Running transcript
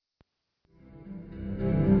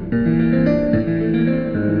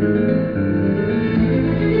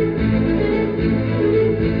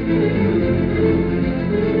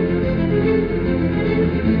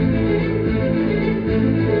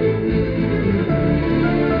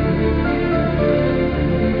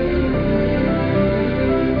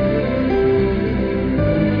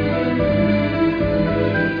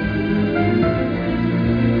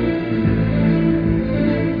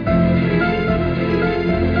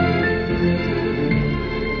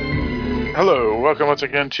welcome once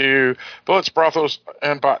again to Bullets, Brothels,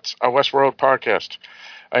 and Bots, a Westworld podcast.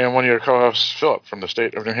 I am one of your co-hosts, Philip, from the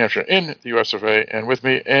state of New Hampshire in the US of A, and with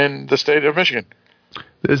me in the state of Michigan.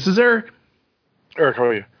 This is Eric. Eric, how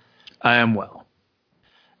are you? I am well.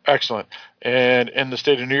 Excellent. And in the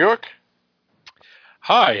state of New York?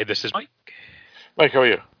 Hi, this is Mike. Mike, how are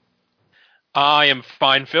you? I am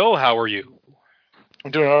fine, Phil. How are you? I'm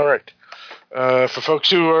doing all right. For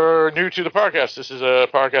folks who are new to the podcast, this is a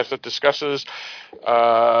podcast that discusses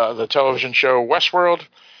the television show Westworld.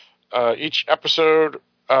 Each episode,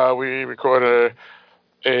 we record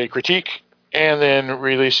a critique and then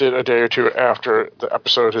release it a day or two after the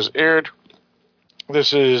episode has aired.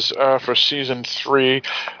 This is for season 3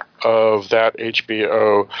 of that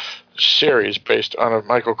HBO series based on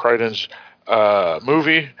Michael Crichton's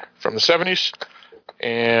movie from the 70s.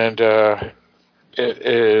 And it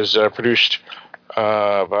is produced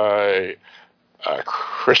by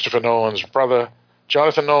Christopher Nolan's brother,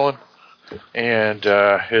 Jonathan Nolan, and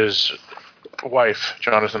his wife,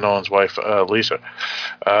 Jonathan Nolan's wife, Lisa.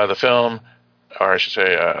 The film, or I should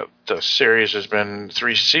say, the series has been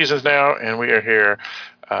 3 seasons now, and we are here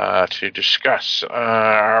to discuss.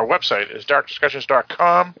 Our website is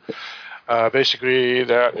darkdiscussions.com. Basically,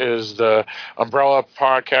 that is the umbrella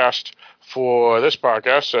podcast for this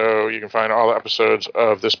podcast, so you can find all the episodes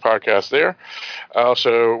of this podcast there.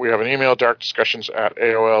 Also, we have an email,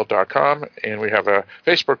 darkdiscussions@aol.com, and we have a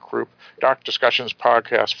Facebook group, Dark Discussions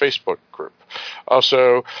Podcast Facebook group.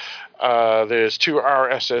 Also, there's 2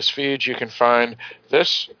 RSS feeds you can find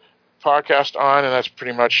this podcast on, and that's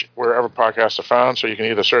pretty much wherever podcasts are found, so you can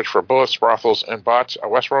either search for Bullets, Brothels, and Bots, a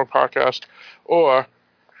Westworld podcast, or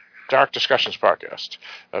Dark Discussions Podcast,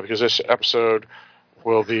 because this episode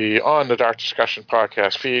will be on the Dark Discussion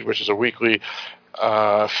Podcast feed, which is a weekly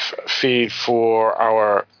feed for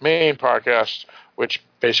our main podcast, which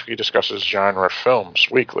basically discusses genre films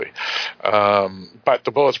weekly. But the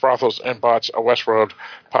Bullets, Brothels, and Bots, a Westworld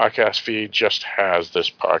podcast feed just has this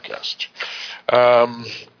podcast. All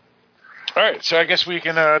right, so I guess we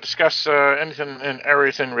can discuss anything and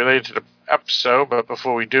everything related to the episode, but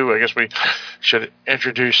before we do, I guess we should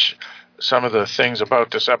introduce some of the things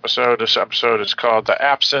about this episode. This episode is called The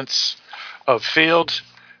Absence of Field,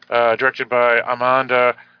 directed by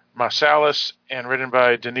Amanda Marsalis and written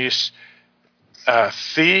by Denise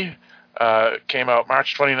Thie. Came out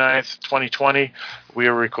March 29th, 2020. We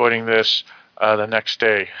are recording this the next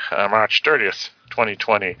day, March 30th,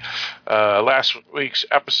 2020. Last week's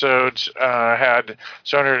episodes had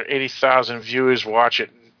 780,000 viewers watch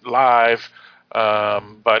it live,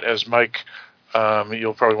 but as Mike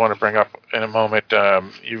you'll probably want to bring up in a moment,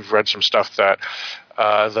 you've read some stuff that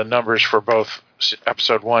the numbers for both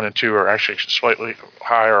episode 1 and 2 are actually slightly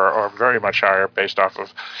higher or very much higher based off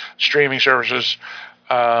of streaming services.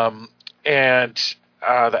 And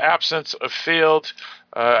the absence of field,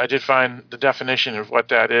 I did find the definition of what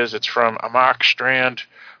that is. It's from a Mark Strand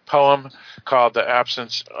poem called The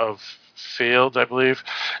Absence of Field, I believe.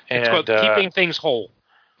 And, it's called Keeping Things Whole.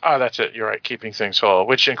 Oh, that's it. You're right. Keeping Things Whole,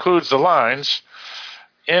 which includes the lines,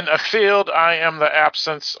 "In a field, I am the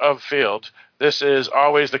absence of field. This is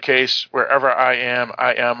always the case. Wherever I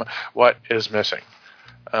am what is missing."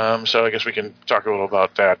 So I guess we can talk a little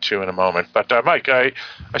about that, too, in a moment. But, Mike, I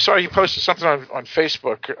saw you posted something on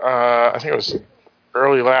Facebook, I think it was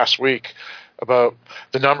early last week, about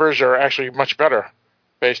the numbers are actually much better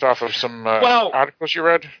based off of some articles you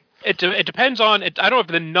read. It depends on it. I don't know if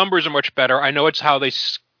the numbers are much better. I know it's how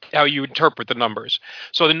you interpret the numbers.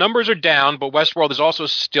 So the numbers are down, but Westworld is also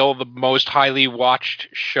still the most highly watched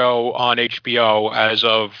show on HBO as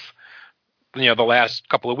of the last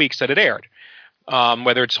couple of weeks that it aired.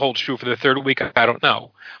 Whether it holds true for the 3rd week, I don't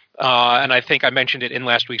know. And I think I mentioned it in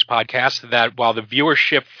last week's podcast that while the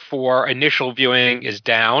viewership for initial viewing is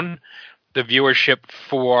down, the viewership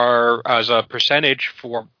for as a percentage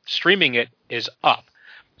for streaming it is up.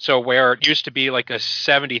 So where it used to be like a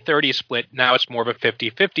 70-30 split, now it's more of a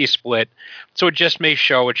 50-50 split. So it just may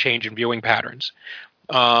show a change in viewing patterns.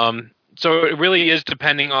 So it really is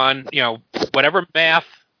depending on, whatever math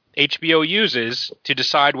HBO uses to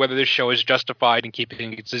decide whether this show is justified in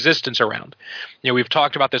keeping its existence around. We've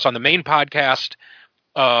talked about this on the main podcast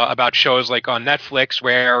about shows like on Netflix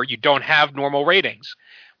where you don't have normal ratings.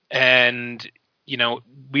 And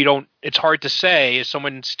it's hard to say, is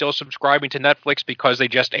someone still subscribing to Netflix because they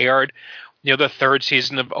just aired, the 3rd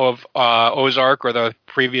season of Ozark, or the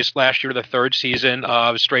previous last year, the 3rd season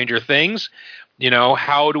of Stranger Things?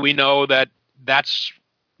 How do we know that that's,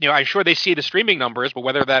 I'm sure they see the streaming numbers, but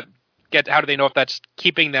whether how do they know if that's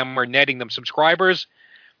keeping them or netting them subscribers?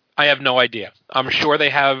 I have no idea. I'm sure they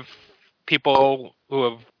have people who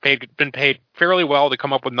have been paid fairly well to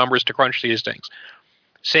come up with numbers to crunch these things.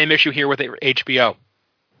 Same issue here with HBO.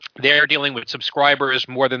 They're dealing with subscribers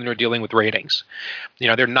more than they're dealing with ratings.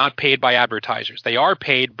 They're not paid by advertisers. They are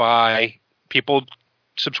paid by people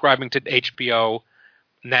subscribing to HBO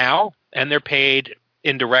now, and they're paid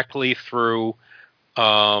indirectly through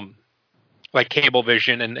like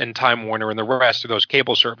Cablevision and Time Warner and the rest of those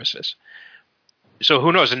cable services. So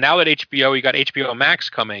who knows? And now that you got HBO Max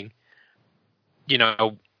coming,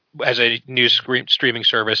 as a new streaming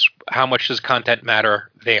service, how much does content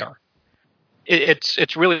matter there?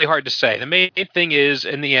 It's really hard to say. The main thing is,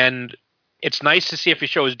 in the end, it's nice to see if a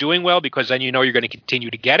show is doing well because then you're going to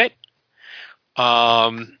continue to get it.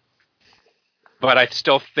 But I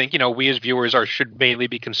still think we as viewers should mainly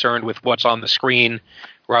be concerned with what's on the screen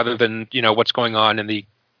rather than what's going on in the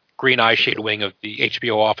green eye shade wing of the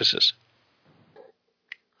HBO offices.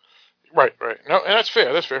 Right. No, and that's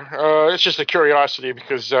fair. It's just a curiosity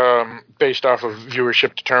because based off of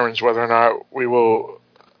viewership determines whether or not we will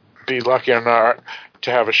be lucky or not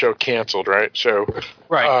to have a show canceled, right? So,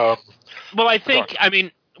 right. Well, I think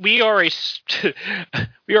we are a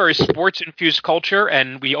sports infused culture,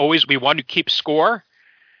 and we want to keep score.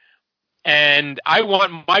 And I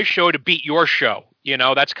want my show to beat your show.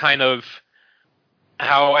 That's kind of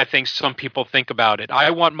how I think some people think about it.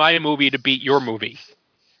 I want my movie to beat your movie.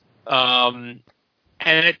 And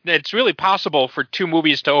it's really possible for two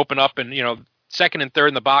movies to open up and, second and third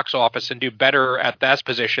in the box office and do better at that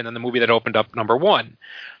position than the movie that opened up number one.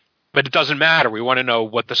 But it doesn't matter. We want to know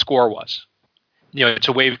what the score was. It's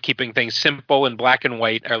a way of keeping things simple and black and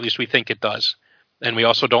white, or at least we think it does. And we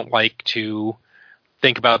also don't like to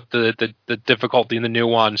think about the difficulty and the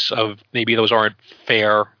nuance of maybe those aren't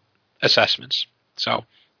fair assessments. So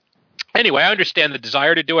anyway, I understand the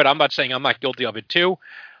desire to do it. I'm not saying I'm not guilty of it too.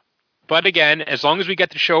 But again, as long as we get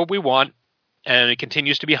the show we want and it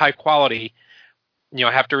continues to be high quality,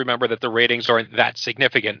 I have to remember that the ratings aren't that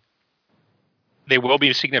significant. They will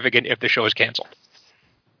be significant if the show is canceled.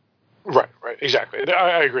 Right, exactly.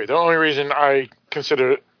 I agree. The only reason I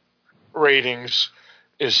consider ratings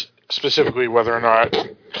is specifically whether or not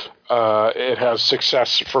it has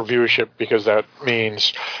success for viewership, because that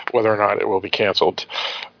means whether or not it will be canceled.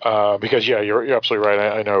 Because, you're absolutely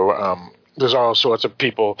right. I know there's all sorts of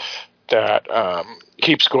people that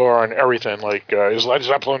keep score on everything, like is Led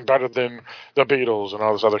Zeppelin better than the Beatles and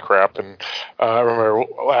all this other crap. And I remember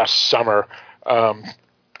last summer,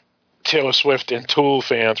 Taylor Swift and Tool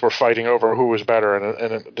fans were fighting over who was better,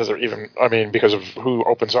 and it doesn't even, because of who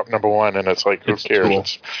opens up number one, and it's like, who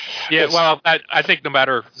cares? I think no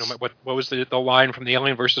matter what was the line from the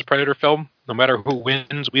Alien versus Predator film, no matter who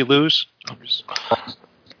wins, we lose.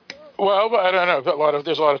 Well, I don't know.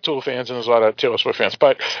 There's a lot of Tool fans and there's a lot of Taylor Swift fans.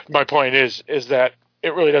 But my point is that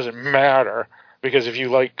it really doesn't matter, because if you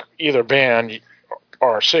like either band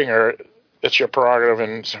or singer, it's your prerogative,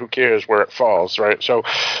 and who cares where it falls, right? So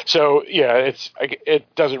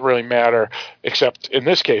it doesn't really matter, except in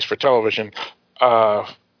this case for television,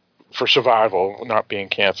 for survival not being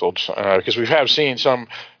canceled, because we have seen some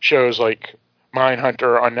shows like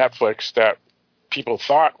Mindhunter on Netflix that people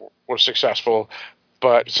thought was successful,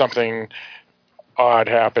 but something odd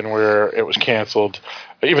happened where it was canceled.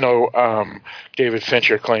 Even though David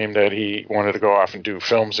Fincher claimed that he wanted to go off and do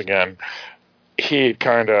films again, he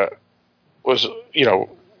kind of was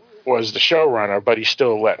the showrunner, but he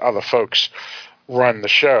still let other folks run the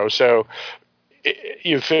show. So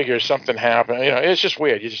you figure something happened. It's just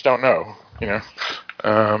weird. You just don't know.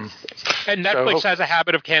 And Netflix has a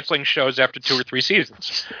habit of canceling shows after 2 or 3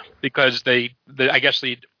 seasons because those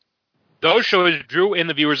shows drew in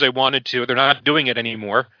the viewers they wanted to. They're not doing it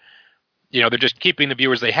anymore. They're just keeping the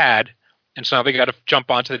viewers they had, and so now they got to jump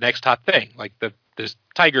onto the next hot thing, like this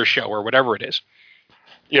Tiger show or whatever it is.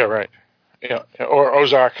 Yeah, right. Yeah, or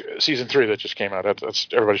Ozark season 3 that just came out. That's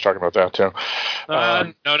everybody's talking about that too.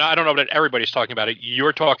 No, I don't know that everybody's talking about it.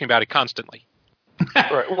 You're talking about it constantly.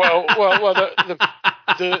 Right. Well,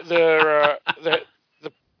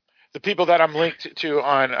 the people that I'm linked to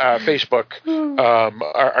on Facebook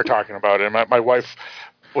are talking about it. My wife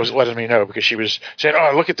was letting me know because she was saying,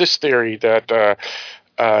 "Oh, look at this theory that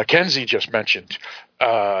Kenzie just mentioned.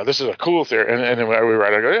 This is a cool theory." And then we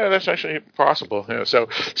read it, I go, "Yeah, that's actually possible." So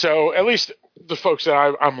at least the folks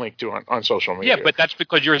that I'm linked to on social media. Yeah, but that's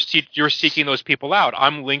because you're seeking those people out.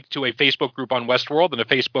 I'm linked to a Facebook group on Westworld and a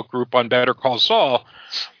Facebook group on Better Call Saul.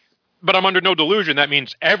 But I'm under no delusion that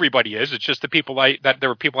means everybody is. It's just there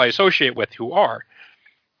are people I associate with who are,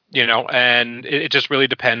 and it just really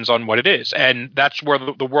depends on what it is. And that's where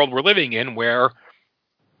the world we're living in, where,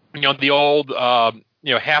 the old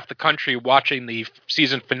half the country watching the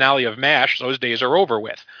season finale of MASH, those days are over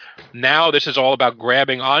with. Now this is all about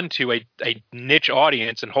grabbing onto a niche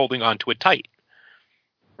audience and holding onto it tight,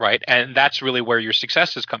 right? And that's really where your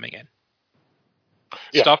success is coming in.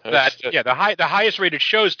 Yeah, Stuff that the highest rated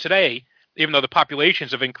shows today, even though the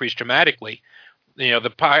populations have increased dramatically,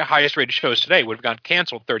 the highest rated shows today would have gotten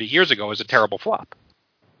canceled 30 years ago as a terrible flop.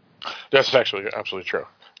 That's actually absolutely true.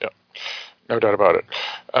 Yeah, no doubt about it.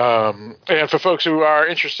 And for folks who are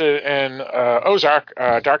interested in Ozark,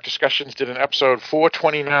 Dark Discussions did an episode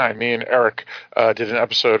 429. Me and Eric did an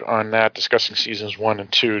episode on that, discussing seasons 1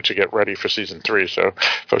 and 2 to get ready for season 3. So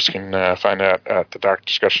folks can find that at the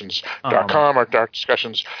darkdiscussions.com or Dark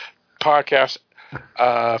Discussions podcast,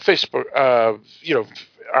 Facebook,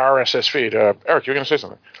 RSS feed. Eric, you're going to say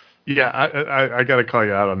something. Yeah, I got to call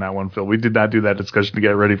you out on that one, Phil. We did not do that discussion to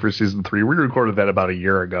get ready for season 3. We recorded that about a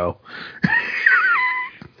year ago.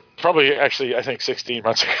 Probably, actually, I think 16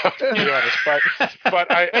 months ago, to be honest. But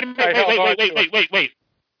Wait.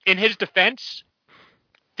 In his defense,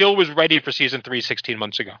 Phil was ready for season 3 16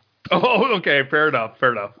 months ago. Oh, okay. Fair enough.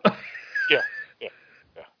 Yeah.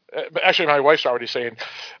 But actually, my wife's already saying,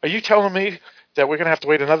 "Are you telling me that we're going to have to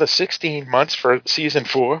wait another 16 months for season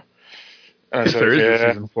 4?" And I said, there is a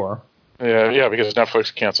season 4. Yeah, because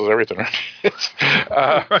Netflix cancels everything.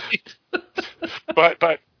 Right.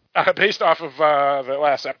 But based off of the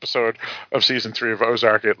last episode of season 3 of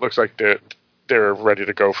Ozark, it looks like they're ready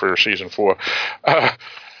to go for season 4.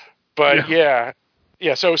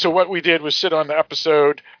 So what we did was sit on the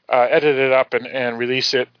episode, edit it up, and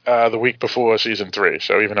release it the week before season 3.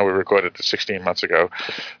 So even though we recorded it 16 months ago,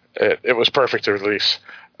 it was perfect to release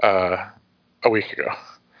a week ago.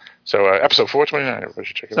 So episode 429, everybody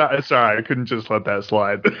should check it out. Sorry, I couldn't just let that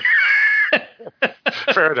slide.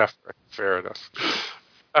 Fair enough.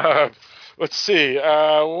 Let's see.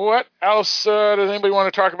 What else does anybody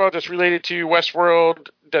want to talk about that's related to Westworld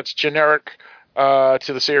that's generic to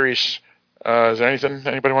the series? Is there anything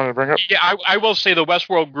anybody wanted to bring up? Yeah, I will say the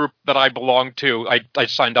Westworld group that I belong to, I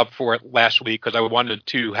signed up for it last week because I wanted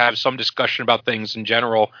to have some discussion about things in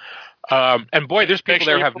general. And boy, there's people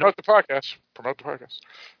there who have promote the podcast.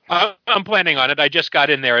 I'm planning on it. I just got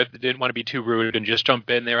in there. I didn't want to be too rude and just jump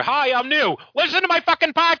in there. Hi, I'm new. Listen to my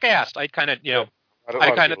fucking podcast. I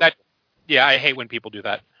hate when people do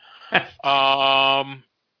that.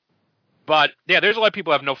 But yeah, there's a lot of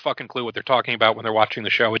people who have no fucking clue what they're talking about when they're watching the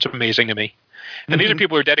show. It's amazing to me. And these are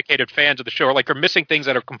people who are dedicated fans of the show, or like they're missing things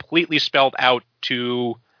that are completely spelled out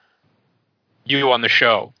to you on the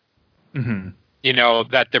show. Mm-hmm.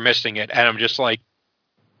 That they're missing it. And I'm just like,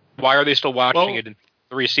 why are they still watching it in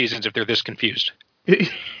 3 seasons if they're this confused?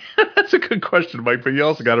 That's a good question, Mike. But you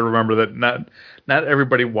also got to remember that not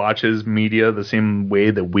everybody watches media the same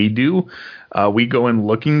way that we do. We go in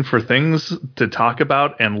looking for things to talk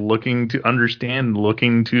about and looking to understand,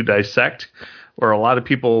 looking to dissect, where a lot of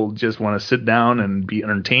people just want to sit down and be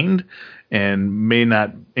entertained and may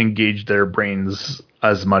not engage their brains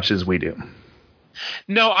as much as we do.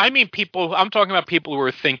 No, I mean I'm talking about people who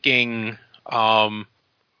are thinking, I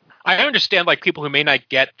understand like people who may not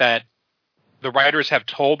get that the writers have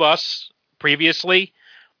told us previously,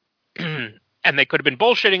 and they could have been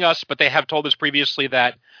bullshitting us, but they have told us previously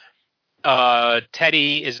that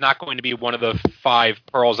Teddy is not going to be one of the 5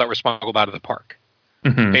 pearls that were smuggled out of the park,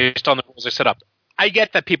 based on the rules they set up. I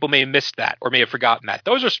get that people may have missed that or may have forgotten that.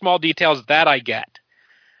 Those are small details that I get.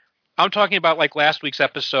 I'm talking about like last week's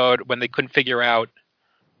episode when they couldn't figure out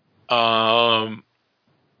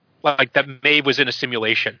like that Maeve was in a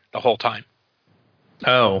simulation the whole time.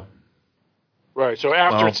 Oh. Right. So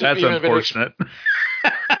after that's unfortunate.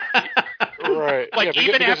 Right. Like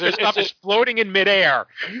even after stuff is floating in midair,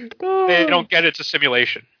 they don't get it's a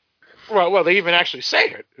simulation. Well, they even actually say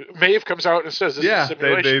it. Maeve comes out and says, "This is a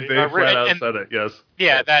simulation." They flat out said it. Yes.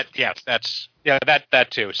 Yeah. That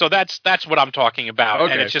too. So that's what I'm talking about.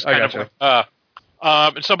 Okay, and it's just kind of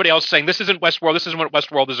and somebody else saying this isn't Westworld. This isn't what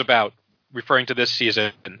Westworld is about, referring to this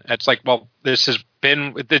season. It's like, well, this has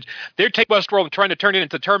been they take Westworld and trying to turn it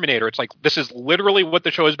into Terminator. It's like this is literally what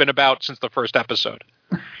the show has been about since the first episode.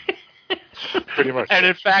 Pretty much. And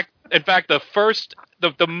in fact,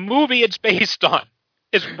 the movie it's based on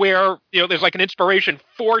is where there's like an inspiration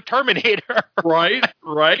for Terminator. Right.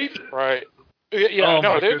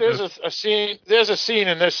 Yeah, there's a scene. There's a scene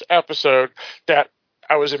in this episode that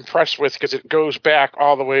I was impressed with because it goes back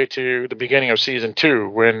all the way to the beginning of season 2,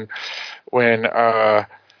 when, or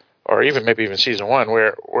even maybe even season 1,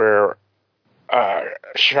 where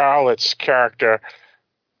Charlotte's character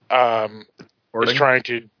is trying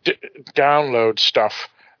to download stuff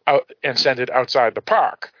out and send it outside the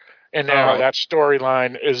park. And now that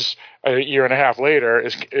storyline is a year and a half later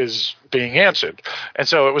is being answered. And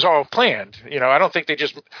so it was all planned. I don't think they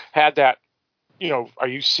just had that,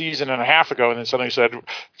 a season and a half ago and then suddenly said,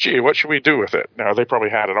 gee, what should we do with it? No, they probably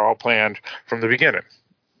had it all planned from the beginning.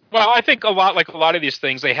 Well, I think a lot of these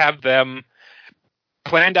things, they have them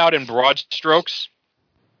planned out in broad strokes.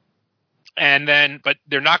 But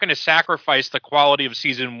they're not going to sacrifice the quality of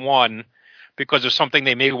season 1 because of something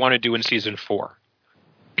they may want to do in season 4.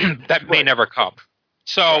 That may never come.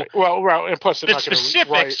 So, and plus the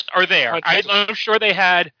specifics are there. I'm sure they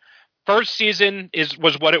had. First season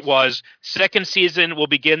was what it was. Second season will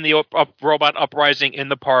begin the robot uprising in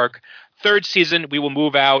the park. Third season, we will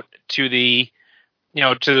move out to the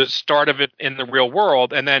start of it in the real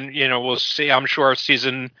world, and then we'll see. I'm sure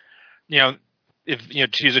season, if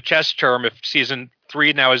to use a chess term, if season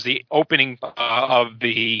 3 now is the opening of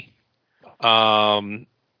the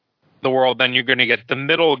world, then you're going to get the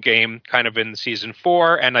middle game kind of in season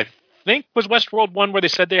 4. And I think was Westworld 1 where they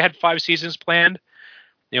said they had 5 seasons planned.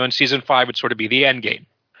 In season 5 would sort of be the end game.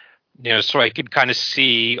 So I could kind of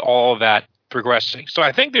see all of that progressing. So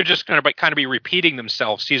I think they're just going to kind of be repeating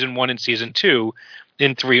themselves, season 1 and season 2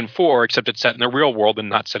 in 3 and 4, except it's set in the real world and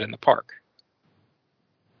not set in the park.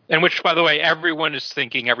 And which, by the way, everyone is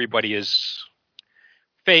thinking everybody is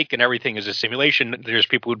fake and everything is a simulation. There's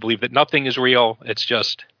people who believe that nothing is real. It's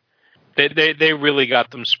just they really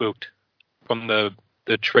got them spooked from the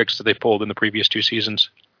tricks that they pulled in the previous 2 seasons.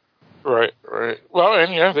 Right. Well,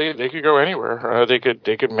 and they could go anywhere. They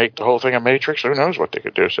could make the whole thing a Matrix. Who knows what they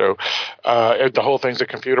could do? So, the whole thing's a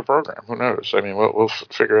computer program. Who knows? I mean, we'll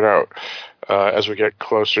figure it out as we get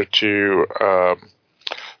closer to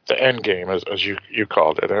the end game, as you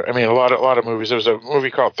called it. I mean, a lot of movies. There was a movie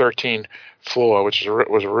called 13th Floor, which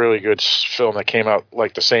was a really good film that came out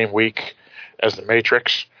like the same week as The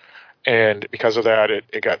Matrix. And because of that,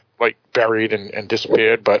 it got like buried and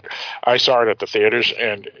disappeared. But I saw it at the theaters,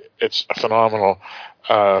 and it's a phenomenal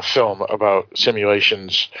film about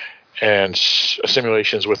simulations and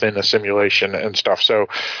simulations within the simulation and stuff. So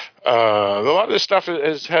a lot of this stuff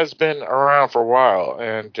has been around for a while,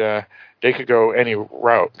 and they could go any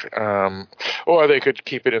route, or they could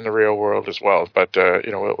keep it in the real world as well. But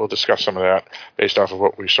we'll discuss some of that based off of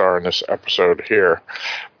what we saw in this episode here.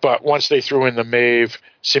 But once they threw in the Maeve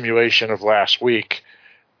simulation of last week,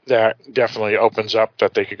 that definitely opens up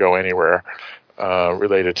that they could go anywhere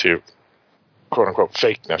related to quote unquote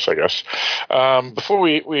fakeness, I guess. Before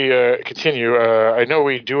we continue, I know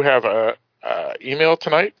we do have a email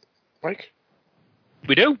tonight, Mike.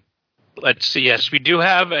 We do. Let's see. Yes, we do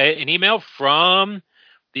have an email from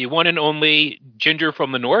the one and only Ginger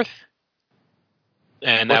from the North.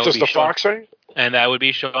 And what does the Fox say? And that would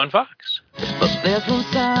be Sean Fox. But there's one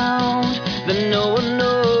sound that no one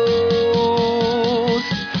knows.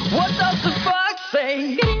 What does the fox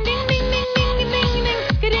say?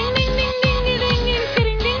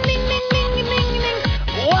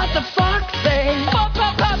 What the fox say?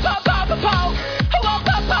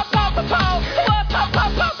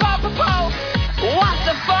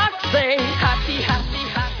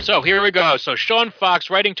 So here we go. So Sean Fox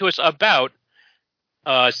writing to us about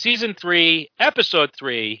Season 3, Episode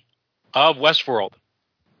 3 of Westworld.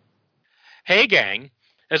 Hey, gang.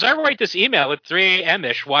 As I write this email at 3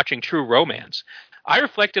 a.m.-ish watching True Romance, I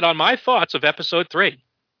reflected on my thoughts of Episode 3.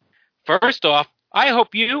 First off, I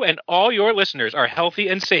hope you and all your listeners are healthy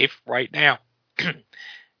and safe right now.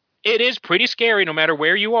 It is pretty scary no matter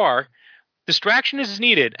where you are. Distraction is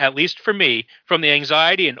needed, at least for me, from the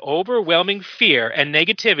anxiety and overwhelming fear and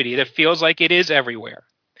negativity that feels like it is everywhere.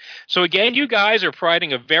 So again, you guys are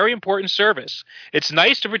providing a very important service. It's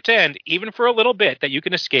nice to pretend, even for a little bit, that you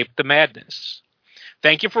can escape the madness.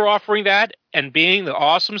 Thank you for offering that and being the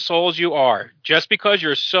awesome souls you are. Just because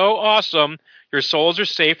you're so awesome, your souls are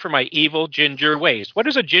safe from my evil ginger ways. What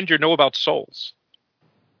does a ginger know about souls?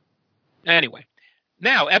 Anyway.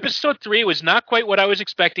 Now, Episode 3 was not quite what I was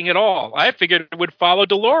expecting at all. I figured it would follow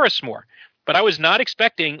Dolores more, but I was not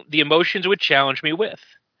expecting the emotions it would challenge me with.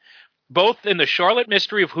 Both in the Charlotte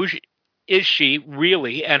mystery of who is she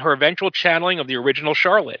really and her eventual channeling of the original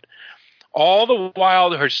Charlotte. All the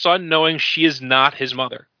while her son knowing she is not his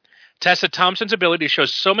mother. Tessa Thompson's ability to show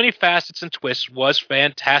so many facets and twists was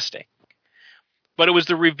fantastic. But it was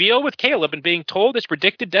the reveal with Caleb and being told his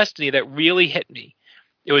predicted destiny that really hit me.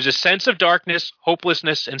 It was a sense of darkness,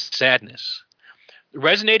 hopelessness, and sadness.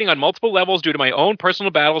 Resonating on multiple levels due to my own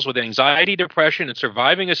personal battles with anxiety, depression, and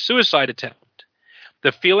surviving a suicide attempt.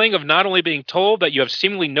 The feeling of not only being told that you have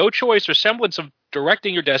seemingly no choice or semblance of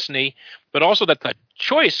directing your destiny, but also that the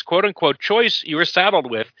choice, quote-unquote choice, you are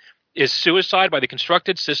saddled with is suicide by the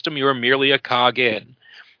constructed system you are merely a cog in.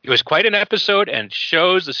 It was quite an episode and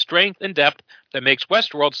shows the strength and depth that makes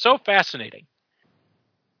Westworld so fascinating,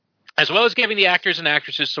 as well as giving the actors and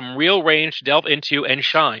actresses some real range to delve into and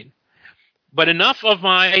shine. But enough of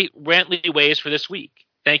my rantly ways for this week.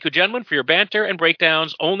 Thank you, gentlemen, for your banter and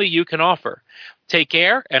breakdowns only you can offer. Take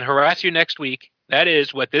care and harass you next week. That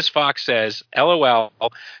is what this fox says. LOL.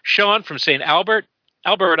 Sean from St. Albert,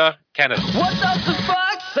 Alberta, Canada. What does the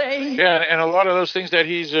fox say? Yeah, and a lot of those things that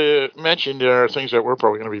he's mentioned are things that we're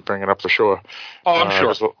probably going to be bringing up for sure. Oh,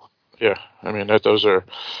 I'm sure. Yeah, I mean, those are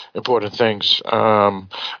important things. And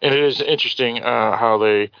it is interesting how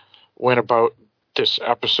they went about this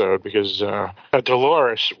episode, because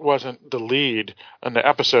Dolores wasn't the lead in the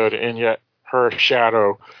episode, and yet her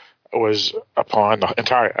shadow was upon the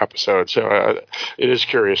entire episode. So it is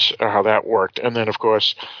curious how that worked. And then, of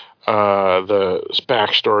course, the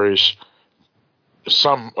backstories,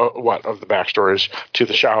 some of the backstories to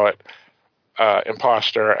the Charlotte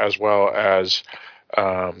imposter, as well as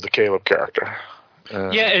the Caleb character.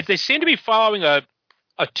 They seem to be following a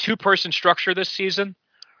two-person structure this season.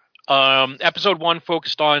 Episode 1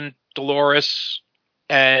 focused on Dolores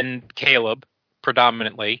and Caleb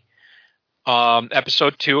predominantly.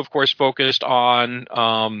 Episode 2, of course, focused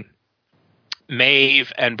on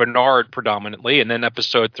Maeve and Bernard predominantly, and then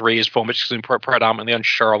episode 3 is focusing predominantly on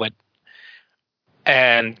Charlotte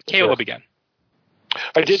and Caleb again.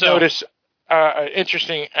 I did notice an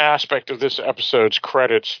interesting aspect of this episode's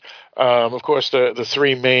credits. Of course, the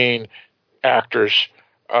three main actors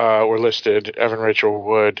were listed: Evan Rachel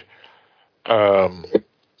Wood,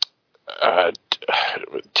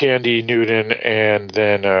 Tandy Newton, and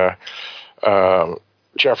then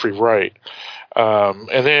Jeffrey Wright.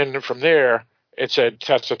 And then from there, it said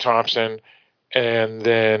Tessa Thompson, and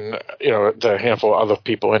then the handful of other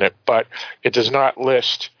people in it. But it does not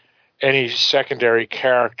list any secondary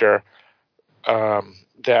character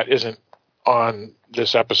that isn't on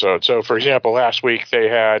this episode. So, for example, last week they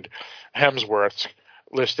had Hemsworth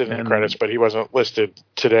listed in the credits, but he wasn't listed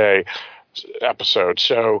today episode.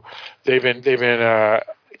 So they've been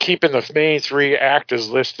keeping the main three actors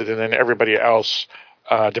listed, and then everybody else,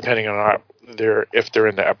 depending on if they're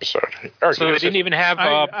in the episode. So they didn't even have.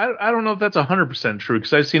 I don't know if that's 100% true,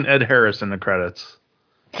 because I've seen Ed Harris in the credits,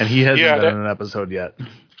 and he hasn't been in an episode yet.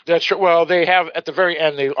 That's true. Well, they have at the very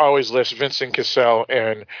end. They always list Vincent Cassell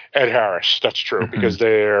and Ed Harris. That's true, because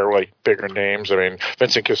they're like bigger names. I mean,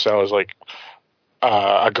 Vincent Cassell is like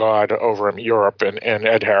a god over in Europe, and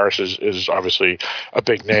Ed Harris is obviously a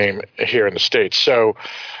big name here in the States. So,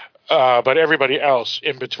 but everybody else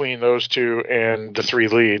in between those two and the three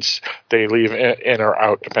leads, they leave in or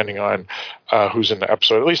out depending on who's in the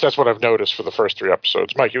episode. At least that's what I've noticed for the first three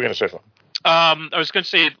episodes. Mike, you were going to say something? I was going to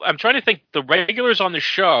say, I'm trying to think the regulars on the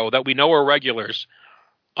show that we know are regulars.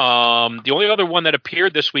 The only other one that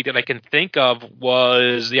appeared this week that I can think of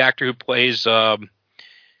was the actor who plays the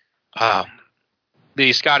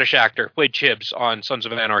Scottish actor who played Chibbs on Sons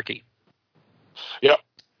of Anarchy. Yep.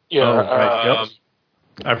 Yeah. Right.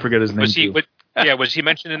 I forget his name. Was he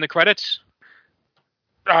mentioned in the credits?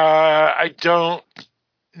 I don't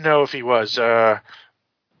know if he was.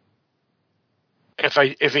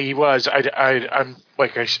 If he was, I'm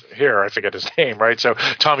like I forget his name, right? So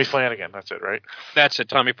Tommy Flanagan, that's it, right? That's it,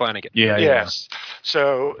 Tommy Flanagan. Yeah. Yes.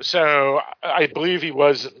 So I believe he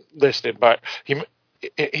was listed, but he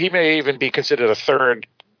may even be considered a third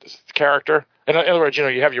character. In other words,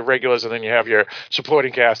 you have your regulars, and then you have your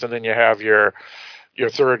supporting cast, and then you have your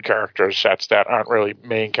third character sets that aren't really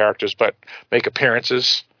main characters but make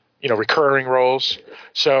appearances. Recurring roles.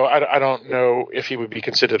 So I don't know if he would be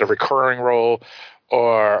considered a recurring role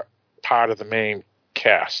or part of the main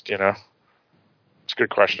cast, It's a good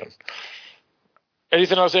question.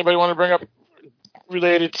 Anything else anybody want to bring up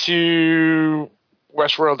related to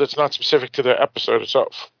Westworld that's not specific to the episode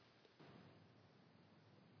itself?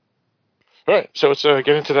 All right, so let's get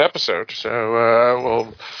into the episode. So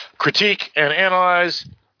we'll critique and analyze.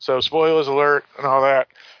 So spoilers alert and all that.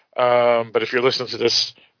 But if you're listening to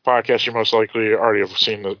this podcast, you most likely already have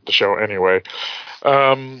seen the show anyway.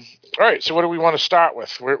 All right, so what do we want to start with?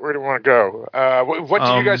 Where do we want to go? What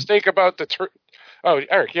do you guys think about the...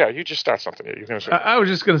 Eric, yeah, you just start something. You're gonna say. I was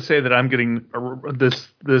just going to say that I'm getting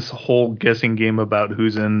this whole guessing game about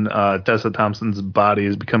who's in Tessa Thompson's body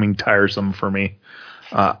is becoming tiresome for me.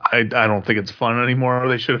 I don't think it's fun anymore.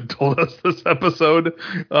 They should have told us this episode.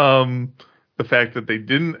 The fact that they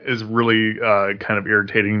didn't is really kind of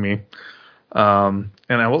irritating me. And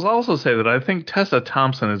I will also say that I think Tessa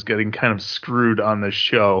Thompson is getting kind of screwed on this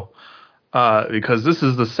show because this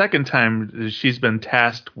is the second time she's been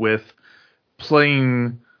tasked with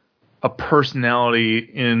playing a personality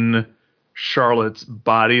in Charlotte's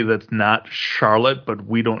body that's not Charlotte, but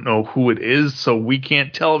we don't know who it is, so we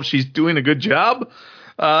can't tell if she's doing a good job.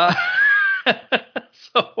 So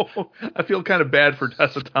I feel kind of bad for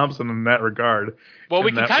Tessa Thompson in that regard. Well,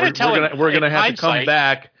 we can kind of tell we're going to have to come hindsight.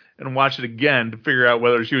 back and watch it again to figure out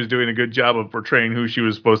whether she was doing a good job of portraying who she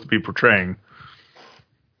was supposed to be portraying.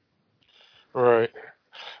 Right.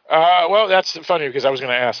 Well, that's funny because I was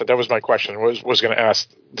going to ask that was my question. Was going to ask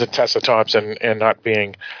the Tessa Thompson and not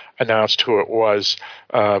being announced who it was,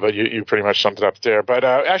 but you pretty much summed it up there. But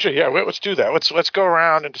actually, yeah, let's do that. Let's go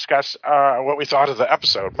around and discuss what we thought of the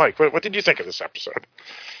episode. Mike, what did you think of this episode?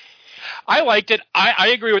 I liked it. I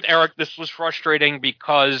agree with Eric. This was frustrating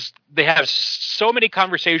because they have so many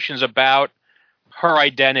conversations about her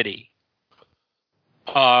identity.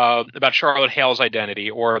 About Charlotte Hale's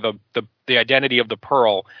identity or the identity of the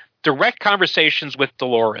Pearl, direct conversations with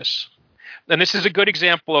Dolores. And this is a good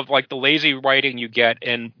example of like the lazy writing you get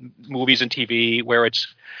in movies and TV where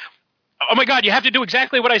it's, oh my God, you have to do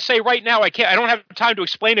exactly what I say right now. I don't have time to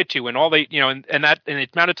explain it to you. And all they, and that in the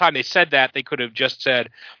amount of time they said that, they could have just said,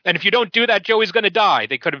 and if you don't do that, Joey's going to die.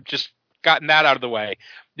 They could have just gotten that out of the way,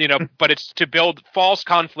 but it's to build false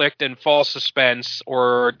conflict and false suspense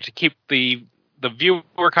or to keep the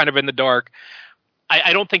viewer kind of in the dark.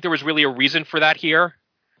 I don't think there was really a reason for that here.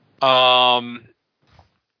 I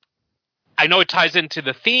know it ties into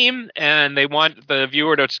the theme, and they want the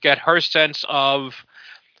viewer to get her sense of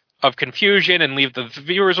confusion and leave the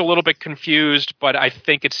viewers a little bit confused, but I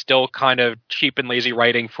think it's still kind of cheap and lazy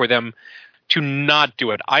writing for them to not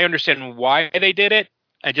do it. I understand why they did it.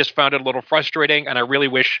 I just found it a little frustrating, and I really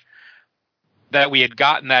wish that we had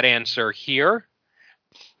gotten that answer here.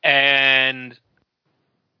 And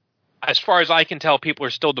as far as I can tell, people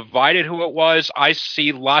are still divided who it was. I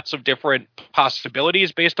see lots of different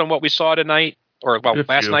possibilities based on what we saw tonight, or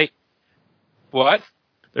last night. What?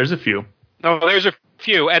 There's a few. No, there's a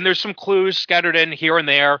few, and there's some clues scattered in here and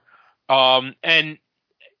there. And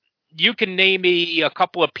you can name me a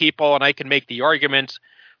couple of people, and I can make the argument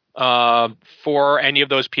for any of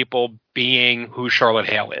those people being who Charlotte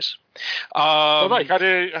Hale is. Mike, how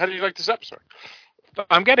do you like this episode?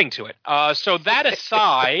 I'm getting to it. So that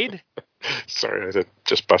aside, sorry, I did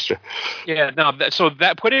just bust you. Yeah, no.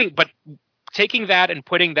 Taking that and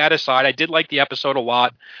putting that aside, I did like the episode a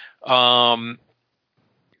lot. I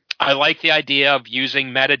like the idea of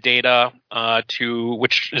using metadata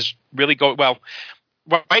which is really well.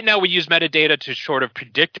 Right now, we use metadata to sort of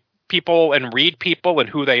predict people and read people and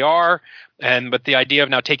who they are. But the idea of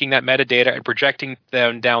now taking that metadata and projecting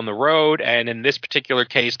them down the road, and in this particular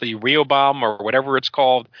case, the Riobomb or whatever it's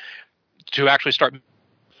called, to actually start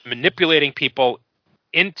manipulating people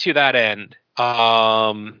into that end.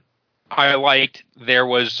 I liked there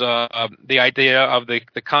was the idea of the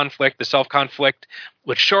conflict, the self-conflict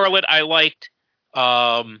with Charlotte. I liked.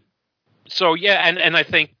 So yeah, and I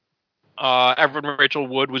think Evan Rachel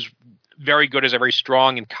Wood was very good as a very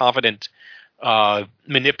strong and confident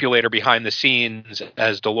manipulator behind the scenes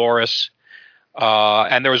as Dolores.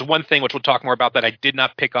 And there was one thing which we'll talk more about that I did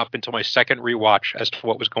not pick up until my second rewatch as to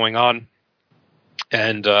what was going on.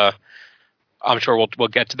 And I'm sure we'll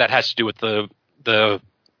get to that. It has to do with the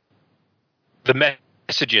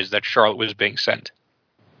messages that Charlotte was being sent.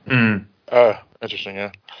 Interesting,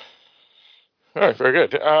 yeah. All right, very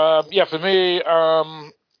good. Yeah, for me,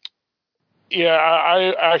 yeah,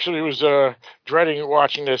 I actually was dreading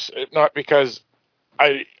watching this, not because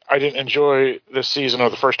I didn't enjoy this season or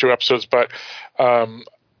the first two episodes, but the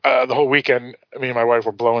whole weekend, me and my wife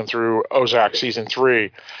were blowing through Ozark season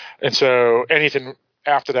 3, and so anything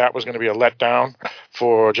after that was going to be a letdown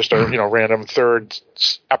for just a random third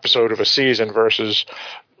episode of a season versus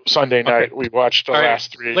Sunday night. We watched the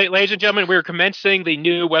last 3. Ladies and gentlemen, we're commencing the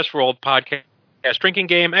new Westworld podcast drinking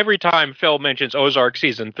game every time Phil mentions Ozark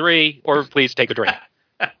season 3, or please take a drink.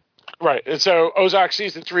 Right. And so Ozark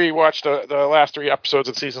season 3, watched the last 3 episodes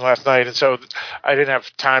of the season last night. And so I didn't have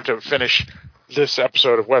time to finish this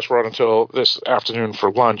episode of Westworld until this afternoon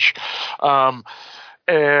for lunch.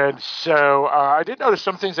 And so I did notice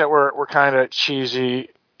some things that were kind of cheesy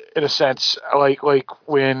in a sense, like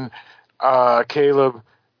when Caleb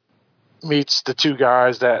meets the 2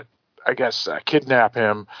 guys that I guess kidnap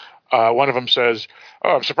him. One of them says,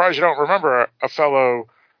 "Oh, I'm surprised you don't remember a fellow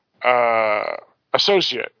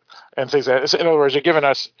associate," and things like that. In other words, they're giving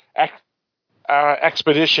us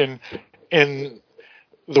expedition in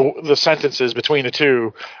the sentences between the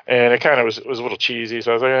 2, and it kind of was a little cheesy.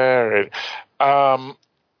 So I was like, all right.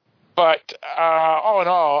 But all in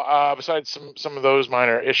all, besides some of those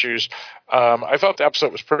minor issues, I felt the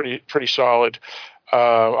episode was pretty solid.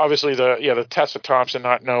 Obviously, the Tessa Thompson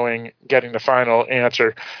not knowing, getting the final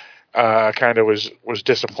answer kind of was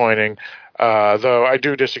disappointing. Though I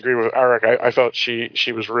do disagree with Eric. I felt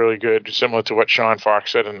she was really good, similar to what Sean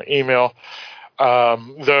Fox said in the email.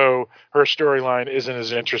 Though her storyline isn't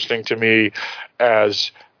as interesting to me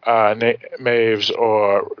as Maeve's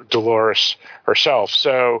or Dolores herself.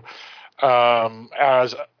 So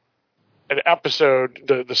as an episode,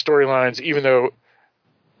 the storylines, even though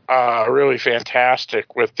really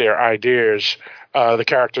fantastic with their ideas, the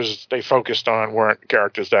characters they focused on weren't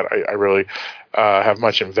characters that I really have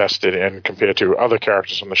much invested in compared to other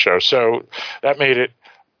characters on the show. So that made it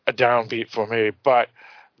a downbeat for me. But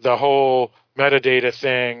the whole metadata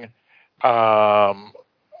thing,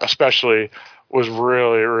 especially, was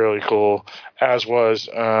really, really cool, as was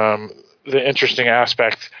the interesting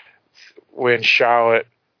aspect when Charlotte's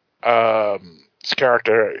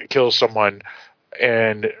character kills someone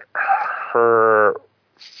and her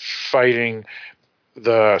fighting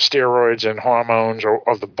the steroids and hormones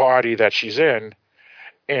of the body that she's in,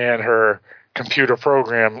 and her computer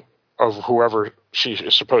program of whoever she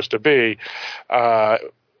is supposed to be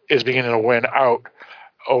is beginning to win out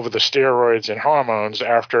over the steroids and hormones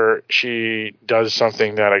after she does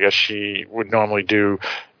something that I guess she would normally do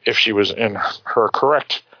if she was in her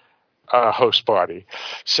correct host body.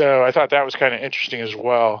 So I thought that was kind of interesting as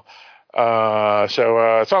well.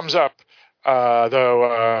 So thumbs up,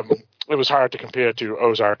 though it was hard to compare to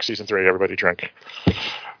Ozark Season 3, Everybody Drink.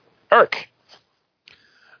 Eric?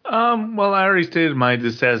 Well, I already stated my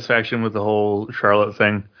dissatisfaction with the whole Charlotte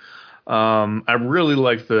thing. I really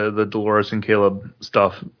liked the Dolores and Caleb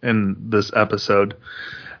stuff in this episode.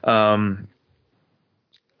 I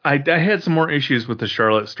had some more issues with the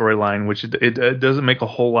Charlotte storyline, which it doesn't make a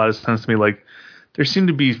whole lot of sense to me. Like, there seem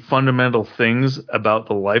to be fundamental things about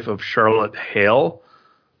the life of Charlotte Hale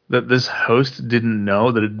that this host didn't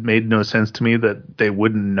know, that it made no sense to me that they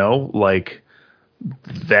wouldn't know. Like,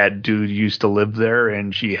 that dude used to live there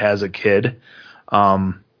and she has a kid.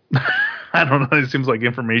 I don't know. It seems like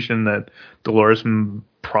information that Dolores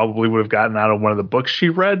probably would have gotten out of one of the books she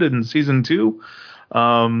read in season 2.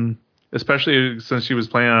 Especially since she was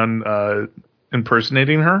planning on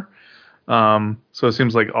impersonating her. So it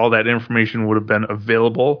seems like all that information would have been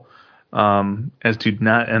available, as to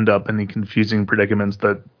not end up in the confusing predicaments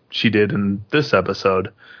that she did in this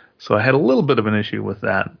episode. So I had a little bit of an issue with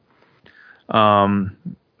that.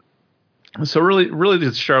 So really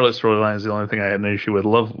the Charlotte storyline is the only thing I had an issue with.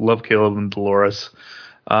 Love Caleb and Dolores.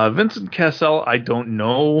 Vincent Cassel, I don't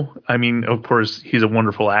know. I mean, of course, he's a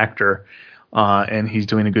wonderful actor. And he's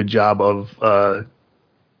doing a good job of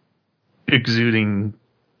exuding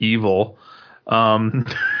evil.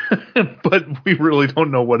 But we really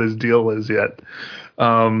don't know what his deal is yet.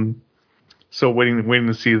 So waiting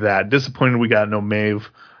to see that. Disappointed we got no Maeve.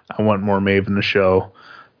 I want more Maeve in the show.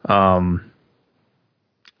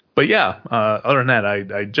 But yeah, other than that,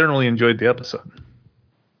 I generally enjoyed the episode.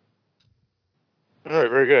 All right,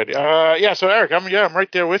 very good. Yeah, so Eric, I'm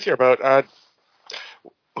right there with you about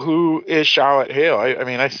who is Charlotte Hale. I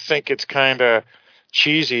mean, I think it's kind of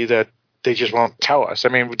cheesy that they just won't tell us. I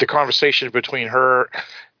mean, with the conversation between her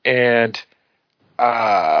and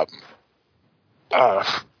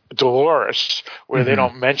Dolores, where they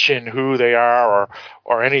don't mention who they are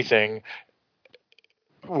or anything,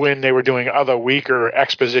 when they were doing other weaker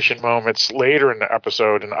exposition moments later in the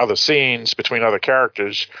episode and other scenes between other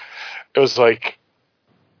characters, it was like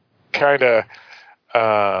kind of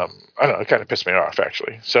I don't know, it kind of pissed me off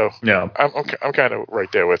actually. So yeah, I'm kind of right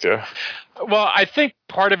there with you. Well, I think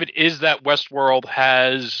part of it is that Westworld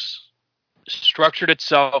has structured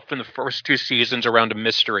itself in the first 2 seasons around a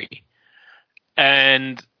mystery,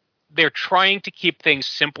 and they're trying to keep things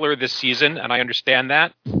simpler this season, and I understand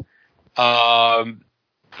that. But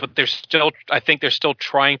I think they're still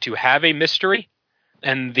trying to have a mystery,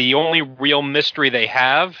 and the only real mystery they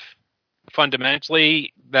have,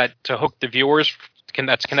 fundamentally, that to hook the viewers,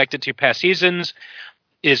 that's connected to past seasons,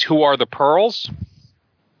 is who are the Pearls.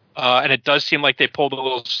 And it does seem like they pulled a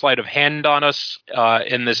little sleight of hand on us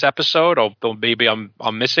in this episode, although maybe I'm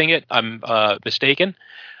missing it. I'm mistaken.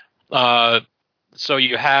 So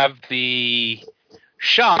you have the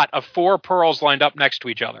shot of 4 pearls lined up next to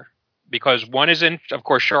each other, because one is in, of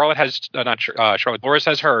course, Charlotte has, Charlotte, Dolores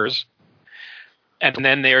has hers. And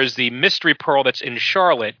then there's the mystery pearl that's in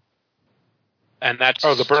Charlotte. And that's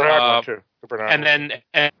the Bernard one too. And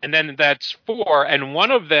then that's 4, and one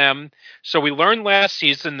of them. So we learned last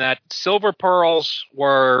season that silver pearls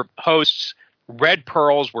were hosts, red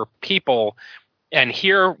pearls were people, and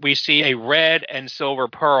here we see a red and silver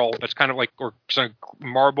pearl that's kind of like or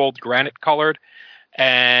marbled, granite colored,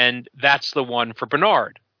 and that's the one for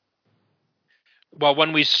Bernard. Well,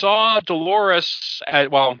 when we saw Dolores,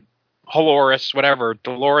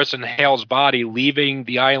 Dolores and Hale's body leaving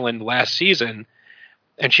the island last season,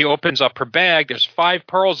 and she opens up her bag. There's 5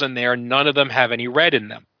 pearls in there. None of them have any red in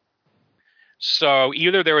them. So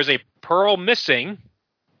either there was a pearl missing,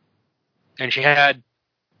 and she had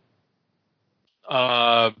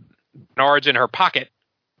Bernard's in her pocket,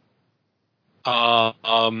 or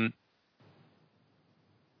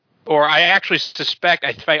I actually suspect,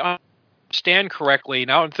 if I understand correctly,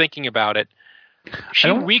 now I'm thinking about it, she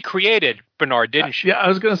recreated Bernard, didn't she? Yeah, I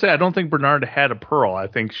was going to say, I don't think Bernard had a pearl. I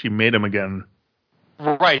think she made him again.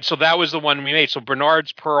 Right, so that was the one we made. So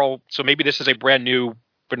Bernard's pearl, so maybe this is a brand new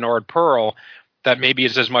Bernard pearl that maybe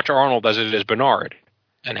is as much Arnold as it is Bernard,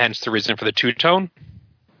 and hence the reason for the two-tone?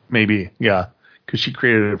 Maybe, yeah, because she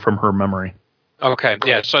created it from her memory. Okay,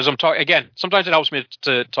 yeah, so as I'm talking, again, sometimes it helps me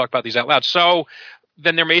to talk about these out loud. So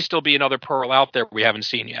then there may still be another pearl out there we haven't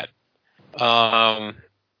seen yet.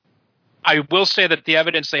 I will say that the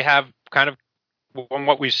evidence they have kind of, from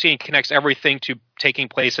what we've seen, connects everything to taking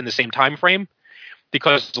place in the same time frame.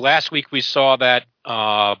 Because last week we saw that,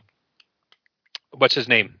 what's his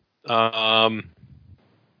name? Bernard?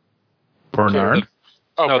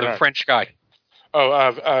 The French guy.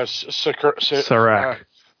 Serac.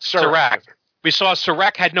 Serac. We saw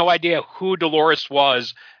Serac had no idea who Dolores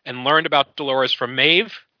was and learned about Dolores from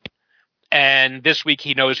Maeve. And this week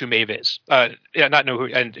he knows who Maeve is. And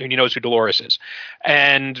he knows who Dolores is.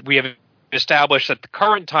 And we have established that the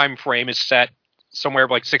current time frame is set somewhere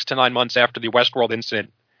like 6 to 9 months after the Westworld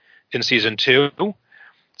incident in season 2.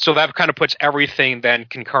 So that kind of puts everything then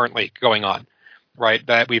concurrently going on, right?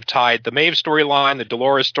 That we've tied the Maeve storyline, the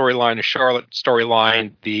Dolores storyline, the Charlotte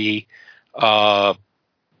storyline, the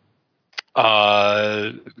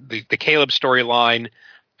Caleb storyline,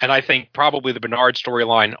 and I think probably the Bernard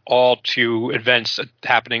storyline, all to events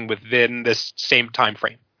happening within this same time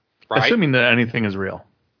frame, right? Assuming that anything is real.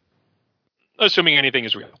 Assuming anything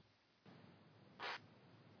is real.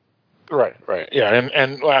 Right. Yeah,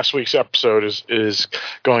 and last week's episode is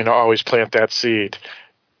going to always plant that seed.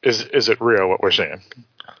 Is it real what we're saying?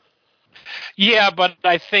 Yeah, but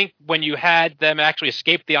I think when you had them actually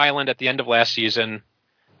escape the island at the end of last season,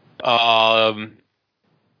 and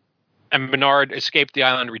Bernard escaped the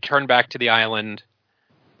island, returned back to the island,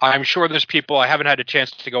 I'm sure there's people, I haven't had a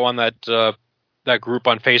chance to go on that group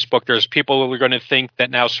on Facebook, there's people who are going to think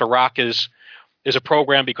that now Serac is a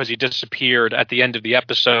program because he disappeared at the end of the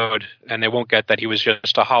episode, and they won't get that he was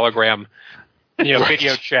just a hologram,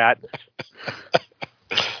 video chat.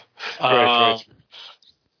 Right.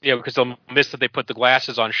 Yeah, because they'll miss that they put the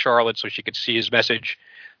glasses on Charlotte so she could see his message.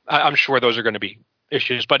 I'm sure those are going to be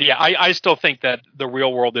issues. But yeah, I still think that the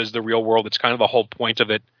real world is the real world. It's kind of the whole point of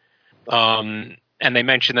it. And they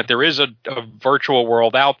mentioned that there is a virtual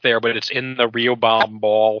world out there, but it's in the Riobam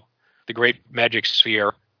ball, the great magic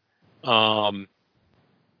sphere.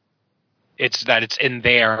 It's in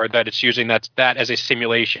there, that it's using that as a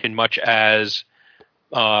simulation, much as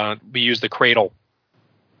we use the cradle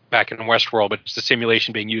back in Westworld, but it's the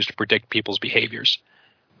simulation being used to predict people's behaviors.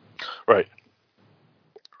 Right.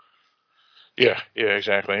 Yeah,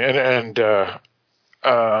 exactly. And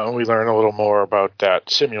we learn a little more about that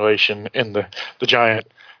simulation in the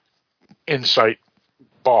giant insight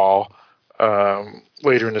ball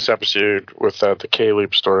later in this episode with the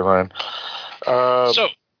K-Loop storyline.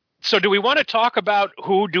 So do we want to talk about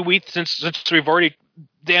since we've already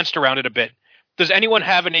danced around it a bit, does anyone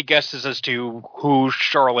have any guesses as to who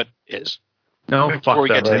Charlotte is? No, fuck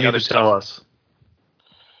that. They need to tell us.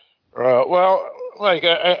 Well,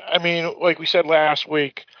 I mean, like we said last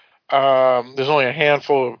week, there's only a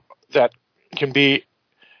handful that can be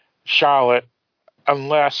Charlotte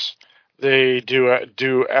unless they do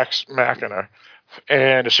Ex Machina.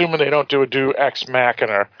 And assuming they don't do Ex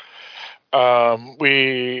Machina,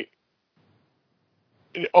 we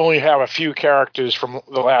only have a few characters from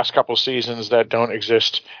the last couple seasons that don't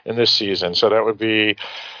exist in this season. So that would be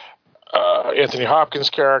Anthony Hopkins'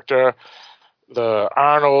 character, the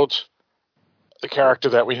Arnold, the character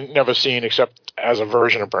that we never seen except as a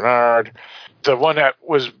version of Bernard, the one that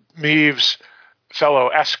was Maeve's fellow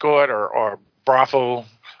escort or brothel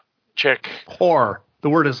chick. Whore. The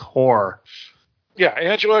word is whore. Yeah,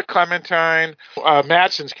 Angela Clementine,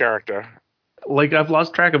 Madsen's character. Like, I've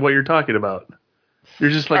lost track of what you're talking about. You're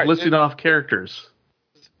just listing off characters.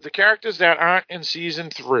 The characters that aren't in season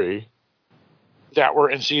 3 that were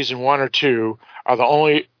in season 1 or 2 are the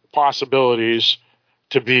only possibilities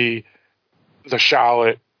to be the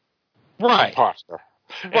Charlotte imposter.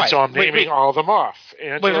 Right. And so I'm naming all of them off.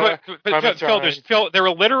 Angela, Phil, there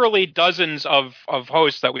were literally dozens of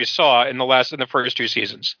hosts that we saw in the first 2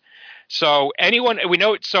 seasons. So anyone we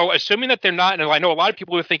know. So assuming that they're not, and I know a lot of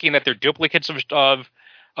people are thinking that they're duplicates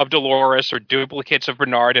of Dolores or duplicates of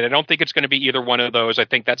Bernard, and I don't think it's going to be either one of those. I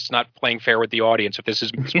think that's not playing fair with the audience. If this is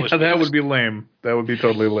supposed to be that would be lame. That would be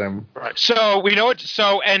totally lame. right. So we know it.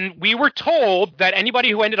 So and we were told that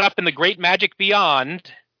anybody who ended up in the Great Magic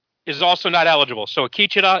Beyond is also not eligible. So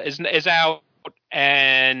Akichita is out,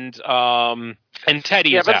 and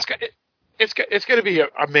Teddy is out. It's going to be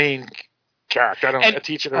a main character. I don't know. A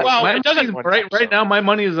teacher. Well, it doesn't. Right now, my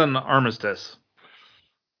money is on the Armistice.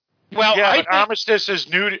 Well, yeah, I but think, Armistice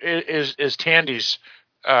is Tandy's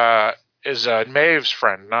is Maeve's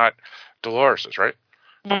friend, not Dolores's, right?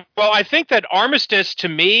 well, I think that Armistice, to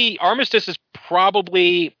me, Armistice is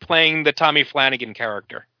probably playing the Tommy Flanagan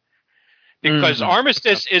character. Because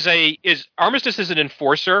Armistice is an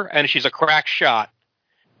enforcer and she's a crack shot.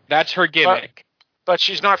 That's her gimmick. But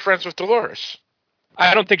she's not friends with Dolores.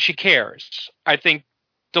 I don't think she cares. I think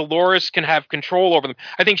Dolores can have control over them.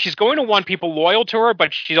 I think she's going to want people loyal to her,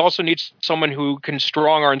 but she also needs someone who can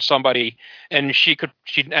strong arm somebody, and she could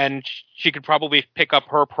probably pick up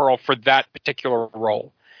her Pearl for that particular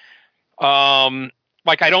role. I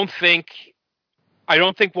don't think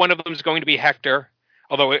one of them is going to be Hector.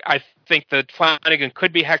 Although I think that Flanagan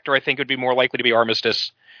could be Hector, I think it would be more likely to be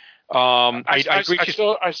Armistice. I agree.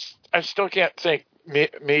 I still can't think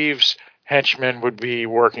Maeve's henchmen would be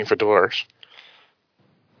working for Dolores.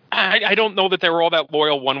 I don't know that they were all that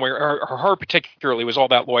loyal one way, or her particularly was all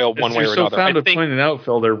that loyal one way or another. As you pointed out,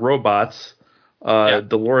 Phil, they're robots.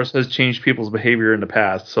 Dolores has changed people's behavior in the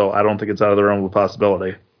past, so I don't think it's out of the realm of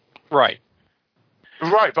possibility. Right.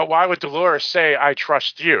 Right, but why would Dolores say, "I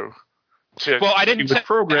trust you"? Well, I didn't say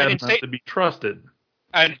programmed to be trusted.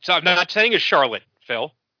 And so I'm not saying as Charlotte,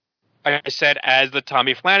 Phil. I said as the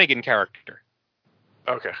Tommy Flanagan character.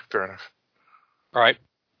 Okay, fair enough. All right.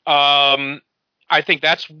 I think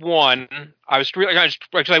that's one.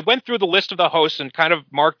 Because I went through the list of the hosts and kind of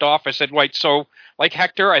marked off. I said, right, so like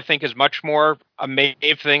Hector, I think is much more a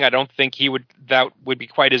Maeve thing. I don't think that would be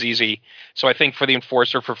quite as easy. So I think for the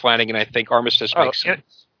enforcer for Flanagan, I think Armistice makes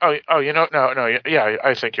sense. No, yeah,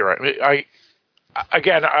 I think you're right.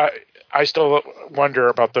 I still wonder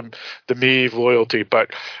about the Maeve loyalty, but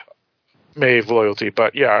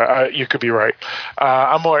yeah, you could be right.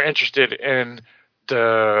 I'm more interested in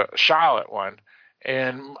the Charlotte one,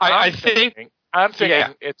 and I'm thinking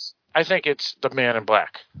it's the Man in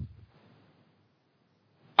Black.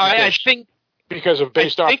 I think because of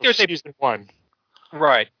based off of season 1,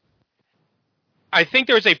 right. I think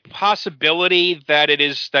there's a possibility that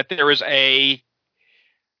there is a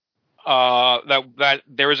that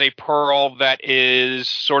there is a Pearl that is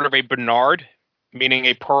sort of a Bernard, meaning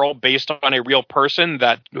a Pearl based on a real person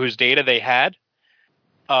whose data they had.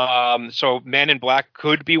 So Man in Black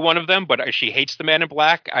could be one of them, but she hates the Man in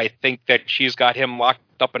Black. I think that she's got him locked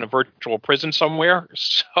up in a virtual prison somewhere.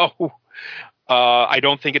 So I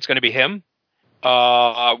don't think it's going to be him.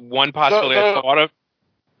 One possibility I thought of.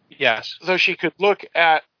 Yes. So she could look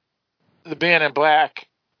at the Man in Black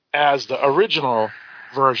as the original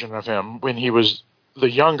version of him when he was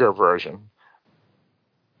the younger version,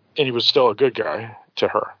 and he was still a good guy to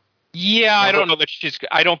her. Yeah, I don't know that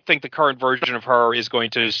I don't think the current version of her is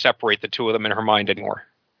going to separate the two of them in her mind anymore.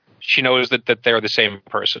 She knows that they're the same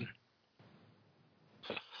person.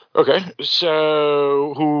 Okay,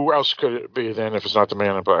 so who else could it be then if it's not the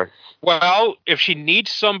Man in Black? Well, if she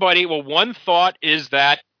needs somebody, one thought is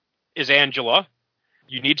Angela.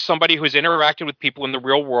 You need somebody who's interacted with people in the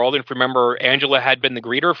real world. And if you remember, Angela had been the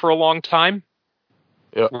greeter for a long time.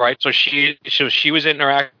 Yeah. Right. So she was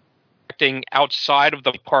interacting outside of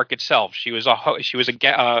the park itself. She was a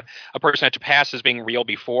person had to pass as being real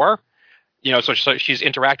before. So she's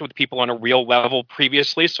interacted with people on a real level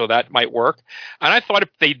previously, so that might work. And I thought if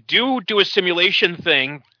they do a simulation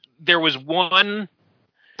thing, there was one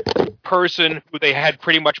person who they had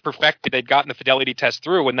pretty much perfected. They'd gotten the fidelity test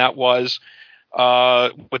through, and that was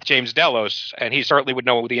with James Delos, and he certainly would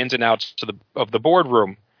know the ins and outs of the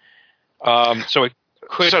boardroom. So it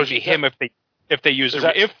could be him if they use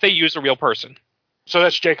a real person. So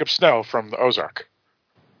that's Jacob Snow from the Ozark.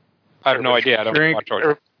 I have no idea. I don't watch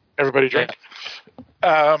Ozark. Everybody drink.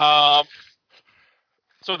 Yeah.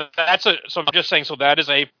 So I'm just saying. So that is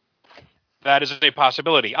a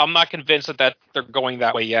possibility. I'm not convinced that they're going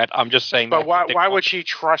that way yet. I'm just saying. But why would she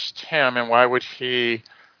trust him, and why would he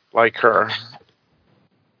like her?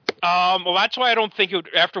 Well, that's why I don't think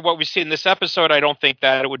after what we see in this episode, I don't think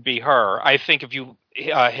that it would be her. I think if you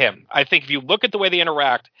look at the way they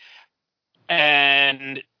interact,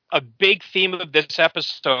 and a big theme of this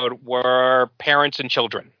episode were parents and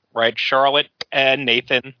children, right? Charlotte and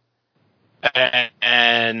Nathan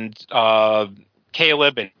and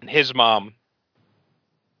Caleb and his mom.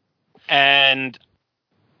 And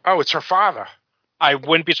it's her father. I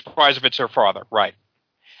wouldn't be surprised if it's her father, right?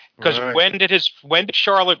 Because Right. when did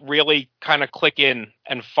Charlotte really kind of click in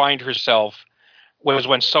and find herself was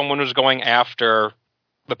when someone was going after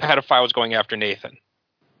the pedophile was going after Nathan.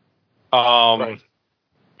 Right.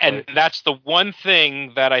 And Right. that's the one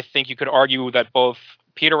thing that I think you could argue that both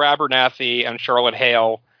Peter Abernathy and Charlotte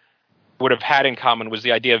Hale would have had in common was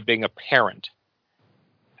the idea of being a parent.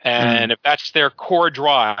 And if that's their core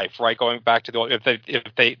drive, right, going back to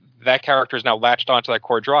that character is now latched onto that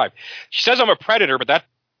core drive. She says I'm a predator, but that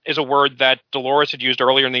is a word that Dolores had used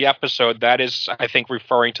earlier in the episode. That is, I think,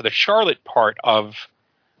 referring to the Charlotte part of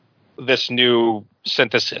this new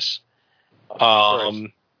synthesis. Well,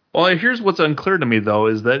 here's what's unclear to me, though,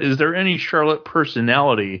 is there any Charlotte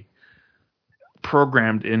personality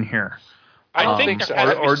programmed in here? I think so.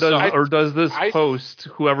 Or does this host,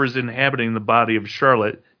 whoever's inhabiting the body of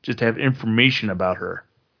Charlotte, just have information about her?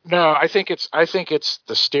 No, I think it's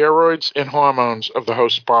the steroids and hormones of the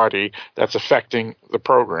host's body that's affecting the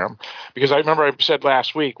program. Because I remember I said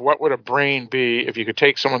last week, what would a brain be if you could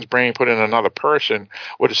take someone's brain, put it in another person?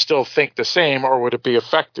 Would it still think the same, or would it be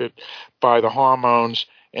affected by the hormones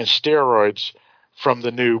and steroids from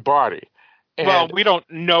the new body? And well, we don't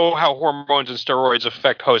know how hormones and steroids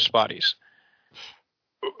affect host bodies.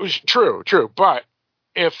 True. But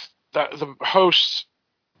if the host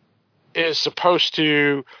is supposed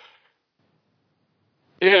to,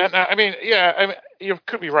 I mean, you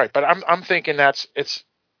could be right, but I'm thinking I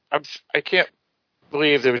can't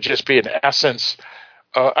believe there would just be an essence.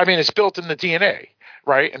 I mean, it's built in the DNA,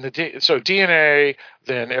 right? And so DNA,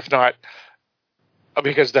 then if not,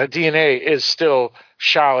 because that DNA is still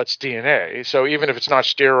Charlotte's DNA. So even if it's not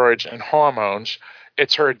steroids and hormones,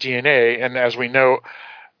 it's her DNA. And as we know,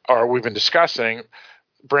 or we've been discussing,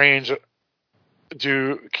 brains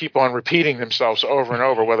do keep on repeating themselves over and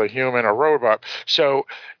over, whether human or robot. So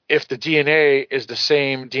if the DNA is the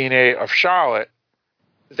same DNA of Charlotte,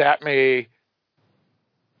 that may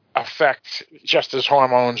affect just as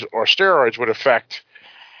hormones or steroids would affect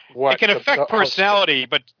what it can affect personality,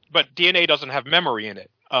 but DNA doesn't have memory in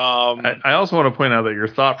it. I also want to point out that your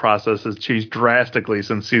thought process has changed drastically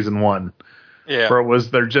since season 1. Yeah. Where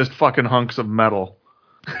they're just fucking hunks of metal.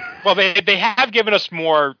 Well, they have given us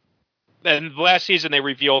more. And last season they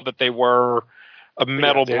revealed that they were a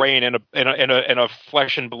metal brain in a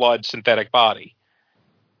flesh and blood synthetic body.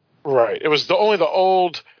 Right. It was the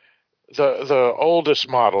oldest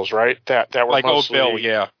models, right? That were like mostly, Old Bill,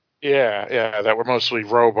 yeah. Yeah, that were mostly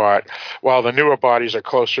robot, while the newer bodies are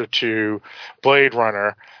closer to Blade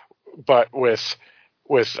Runner, but with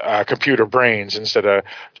computer brains instead of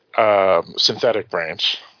synthetic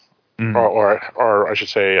brains, or I should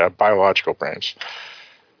say biological brains.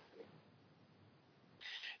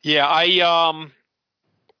 Yeah,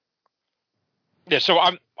 so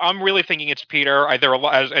I'm really thinking it's Peter.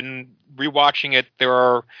 And rewatching it, there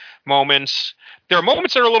are moments that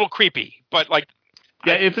are a little creepy, but like.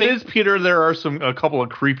 Yeah, if it is Peter, there are a couple of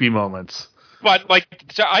creepy moments. But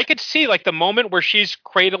so I could see the moment where she's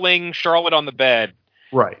cradling Charlotte on the bed,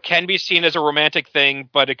 right, can be seen as a romantic thing,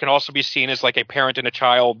 but it can also be seen as like a parent and a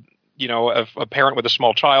child, a parent with a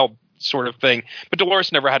small child sort of thing. But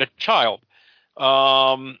Dolores never had a child.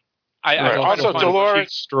 I also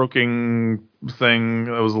Dolores stroking thing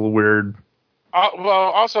that was a little weird.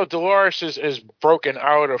 Also Dolores is broken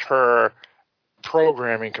out of her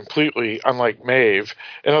programming completely, unlike Maeve.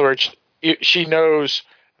 In other words, she knows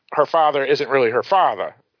her father isn't really her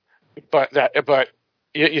father, but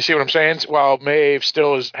you see what I'm saying? While Maeve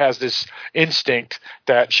still has this instinct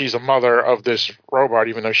that she's a mother of this robot,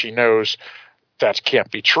 even though she knows that can't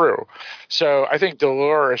be true. So I think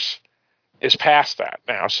Dolores is past that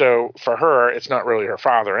now. So for her, it's not really her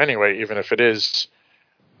father anyway, even if it is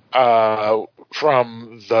from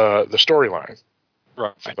the storyline,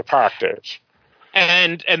 right? The Park days.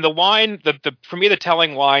 And the line, for me, the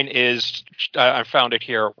telling line is, I found it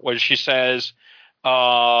here, was she says,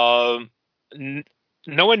 no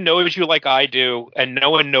one knows you like I do, and no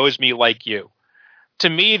one knows me like you. To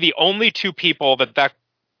me, the only two people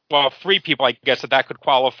three people, I guess, that could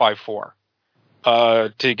qualify for,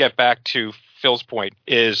 to get back to Phil's point,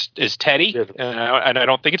 is Teddy, and I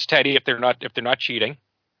don't think it's Teddy if they're not cheating.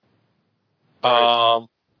 Right.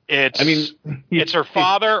 It's her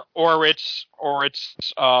father, or it's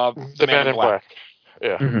the Man in Black.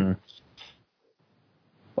 Yeah. Mm-hmm.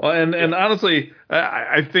 Well, and honestly,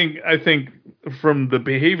 I think from the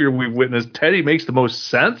behavior we've witnessed, Teddy makes the most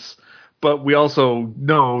sense. But we also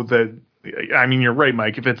know that, you're right,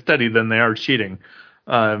 Mike. If it's Teddy, then they are cheating.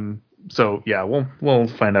 So yeah, we'll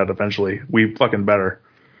find out eventually. We fucking better.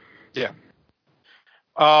 Yeah.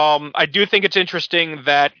 I do think it's interesting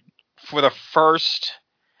that for the first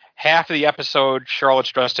half of the episode,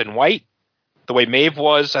 Charlotte's dressed in white, the way Maeve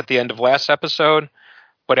was at the end of last episode.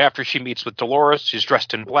 But after she meets with Dolores, she's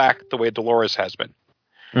dressed in black, the way Dolores has been.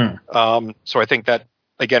 So I think that,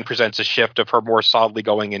 again, presents a shift of her more solidly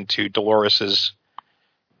going into Dolores's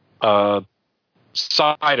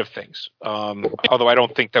side of things. Although I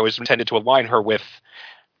don't think that was intended to align her with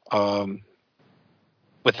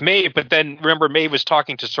Maeve. But then remember, Maeve was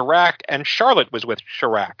talking to Serac, and Charlotte was with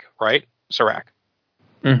Serac, right? Serac.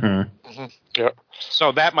 Mm-hmm. Yep.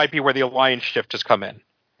 So that might be where the alliance shift has come in.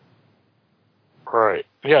 Right.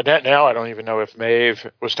 Yeah, now I don't even know if Maeve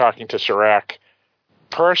was talking to Serac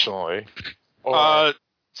personally.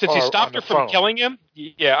 Since he stopped her from killing him,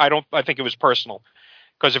 I think it was personal.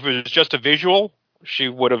 Because if it was just a visual, she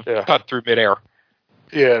would have cut through midair.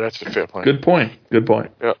 Yeah, that's a fair point. Good point.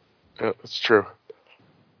 Yeah, that's true.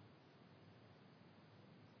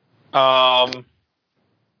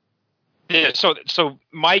 So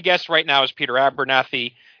my guess right now is Peter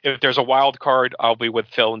Abernathy. If there's a wild card, I'll be with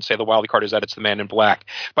Phil and say the wild card is that it's the Man in Black.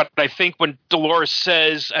 But I think when Dolores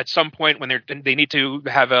says at some point when they need to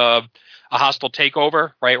have a hostile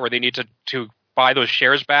takeover, right, or they need to buy those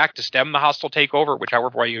shares back to stem the hostile takeover, whichever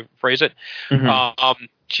way you phrase it,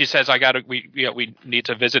 she says, we need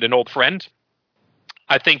to visit an old friend.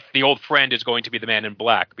 I think the old friend is going to be the Man in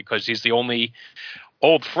Black because he's the only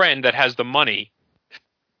old friend that has the money,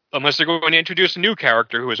 unless they're going to introduce a new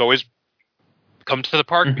character who has always come to the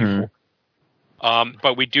park before.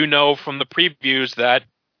 But we do know from the previews that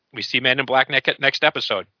we see Man in Black next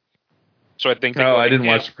episode. So I think I didn't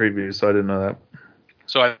watch the previews, so I didn't know that.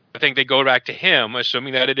 So I think they go back to him,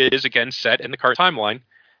 assuming that it is again set in the current timeline.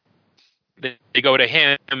 They go to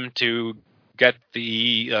him to get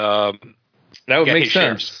the that would make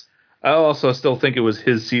sense. Shares. I also still think it was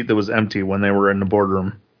his seat that was empty when they were in the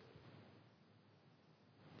boardroom.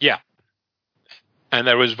 Yeah, and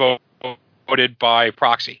that was voted by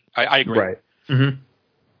proxy. I agree. Right. Mm-hmm.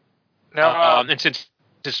 Now, and since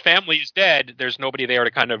his family is dead, there's nobody there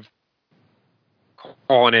to kind of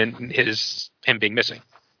call in him being missing.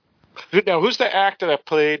 Now, who's the actor that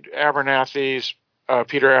played Abernathy's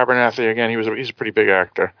Peter Abernathy again? He's a pretty big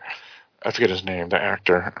actor. I forget his name. The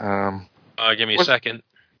actor. Give me a second.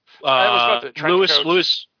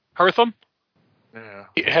 Louis Hertham. Yeah.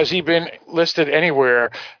 Has he been listed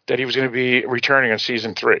anywhere that he was going to be returning in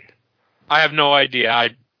season 3? I have no idea.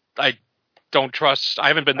 I don't trust. I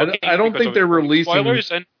haven't been looking. I don't think they're releasing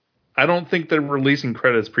spoilers. I don't think they're releasing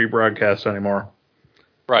credits pre-broadcast anymore.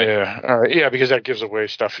 Right. Yeah. All right. Yeah, because that gives away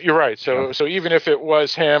stuff. You're right. So even if it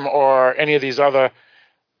was him or any of these other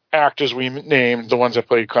actors we named, the ones that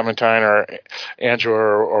played Clementine or Angela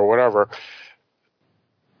or whatever,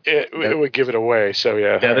 it would give it away. So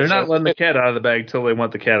yeah. Yeah, they're not letting the cat out of the bag till they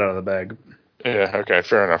want the cat out of the bag. Yeah. Okay.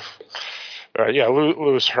 Fair enough.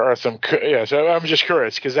 Louis Hertham. Yeah, so I'm just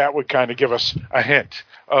curious because that would kind of give us a hint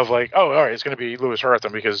of like, oh, all right, it's going to be Louis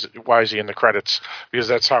Hertham because why is he in the credits? Because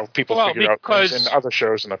that's how people figured out things in other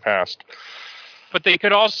shows in the past. But they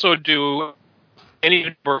could also do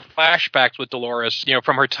any flashbacks with Dolores,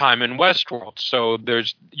 from her time in Westworld. So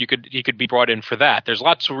he could be brought in for that. There's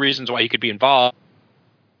lots of reasons why he could be involved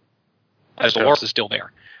as Dolores is still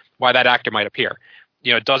there. Why that actor might appear.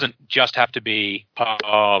 It doesn't just have to be.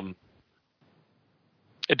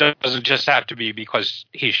 It doesn't just have to be because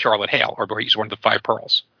he's Charlotte Hale or he's one of the 5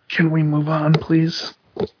 pearls. Can we move on, please?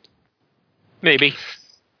 Maybe.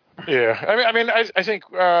 Yeah, I think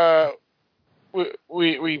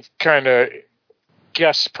we kind of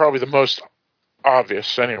guessed probably the most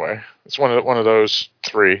obvious. Anyway, it's one of those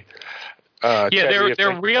 3.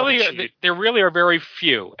 There really are very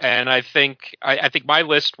few, and I think my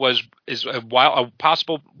list is a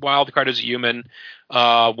possible wild card as a human.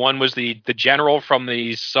 One was the general from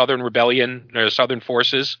the Southern Rebellion, or Southern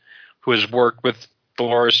Forces, who has worked with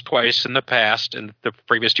Dolores twice in the past in the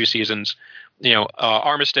previous 2 seasons.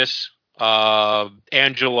 Armistice,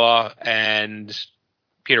 Angela, and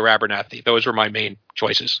Peter Abernathy. Those were my main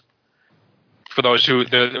choices for those who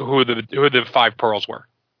the 5 pearls were.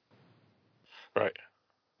 Right.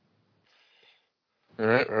 All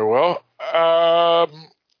right. Very well. All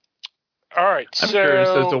right. I'm curious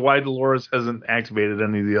as to why Dolores hasn't activated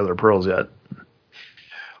any of the other pearls yet.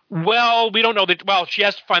 Well, we don't know that. Well, she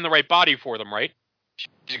has to find the right body for them, right?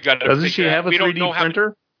 Doesn't she have a 3D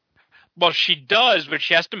printer? Well, she does, but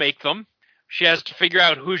she has to make them. She has to figure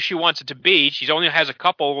out who she wants it to be. She only has a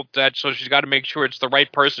couple, so she's got to make sure it's the right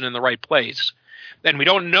person in the right place. And we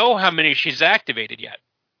don't know how many she's activated yet.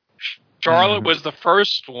 Charlotte was the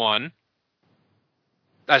first one.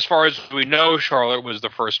 As far as we know, Charlotte was the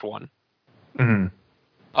first one. Mm-hmm.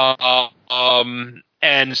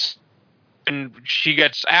 And she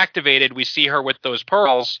gets activated. We see her with those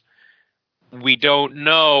pearls. We don't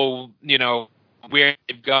know, where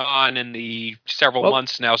they've gone in the several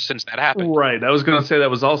months now since that happened. Right. I was going to say that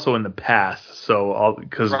was also in the past. So,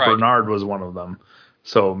 because Bernard was one of them.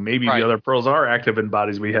 So maybe the other pearls are active in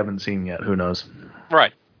bodies we haven't seen yet. Who knows?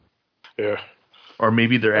 Right. Yeah. Or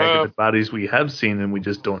maybe they're active in bodies we have seen and we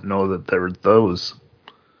just don't know that they're those.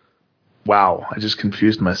 Wow. I just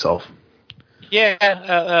confused myself. Yeah,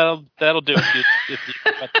 that'll do if you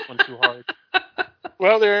got that one too hard.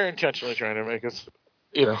 Well, they're intentionally trying to make us,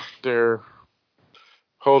 they're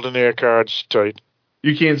holding their cards tight.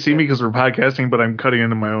 You can't see me because we're podcasting, but I'm cutting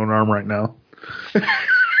into my own arm right now.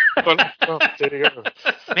 Oh, there you go.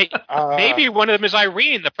 Maybe one of them is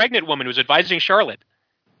Irene, the pregnant woman who's advising Charlotte.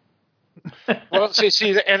 Well,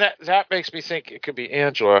 see, and that makes me think it could be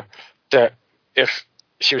Angela, that if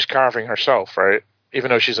she was carving herself, right? Even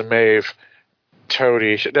though she's a Maeve,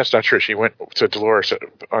 Toady, that's not true. She went to Dolores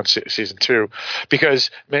on season 2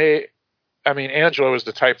 because Angela was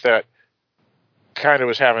the type that kind of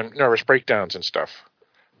was having nervous breakdowns and stuff,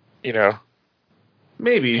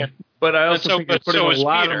 Maybe, but I also think you're putting a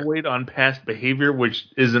lot Peter. of weight on past behavior, which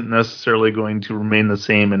isn't necessarily going to remain the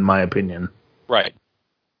same, in my opinion. Right.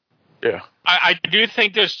 Yeah. I do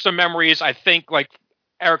think there's some memories. I think, like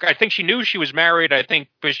Eric, I think she knew she was married. I think,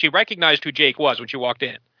 but she recognized who Jake was when she walked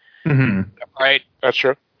in. Mm-hmm. Right. That's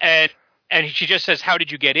true. And she just says, "How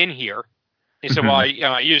did you get in here?" He said, "Well,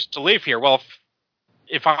 I used to live here." Well,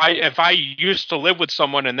 if I used to live with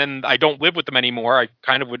someone and then I don't live with them anymore, I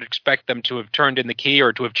kind of would expect them to have turned in the key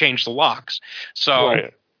or to have changed the locks. So,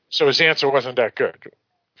 so his answer wasn't that good.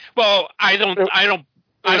 Well, I don't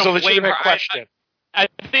blame her. Question. I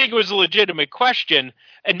think it was a legitimate question,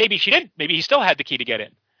 and maybe she did. Maybe he still had the key to get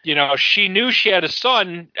in. She knew she had a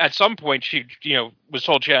son at some point. She, was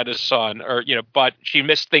told she had a son, or but she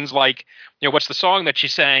missed things like, what's the song that she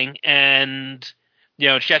sang, and she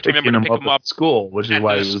had to remember to pick him up at school, which is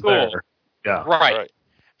why he was there. Yeah, right.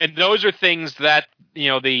 And those are things that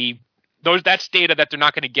that's data that they're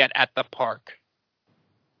not going to get at the park.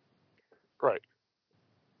 Right.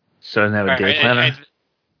 So doesn't have a day planner.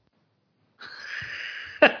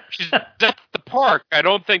 She's at the park. I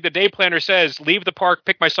don't think the day planner says, "Leave the park,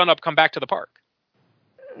 pick my son up, come back to the park."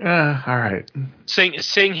 All right.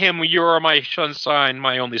 Sing him, "You are my sunshine,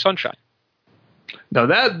 my only sunshine." No,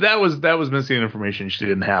 that was missing information she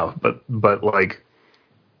didn't have. But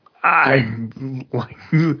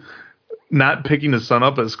not picking his son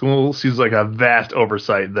up at school seems like a vast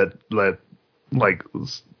oversight that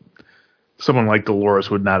someone like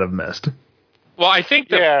Dolores would not have missed. Well, I think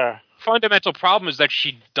the fundamental problem is that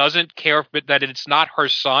she doesn't care that it's not her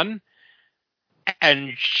son,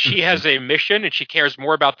 and she has a mission, and she cares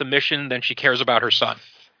more about the mission than she cares about her son.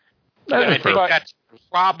 And I think that's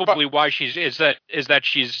probably why is that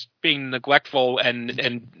she's being neglectful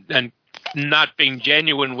and not being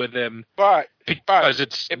genuine with him, because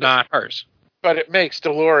it's not hers. But it makes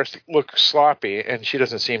Dolores look sloppy, and she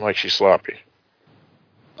doesn't seem like she's sloppy.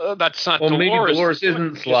 That's not. Well, Dolores. maybe Dolores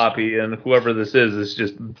isn't sloppy, and whoever this is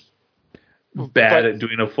just bad at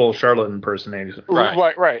doing a full Charlotte impersonation.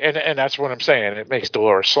 Right. And that's what I'm saying. It makes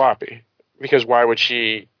Dolores sloppy, because why would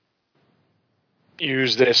she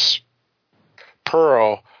use this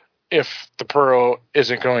pearl if the pearl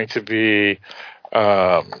isn't going to be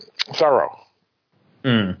thorough?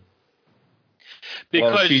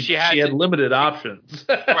 Because she had limited options.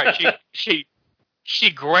 Right. She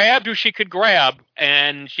grabbed who she could grab,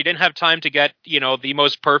 and she didn't have time to get the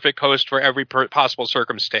most perfect host for every possible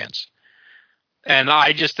circumstance. And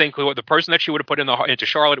I just think the person that she would have put into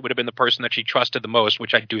Charlotte would have been the person that she trusted the most,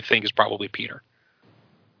 which I do think is probably Peter.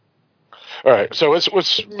 All right, so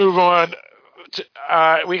let's move on.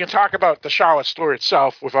 We can talk about the Charlotte story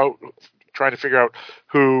itself without trying to figure out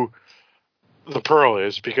who the Pearl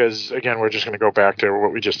is, because again, we're just going to go back to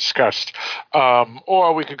what we just discussed.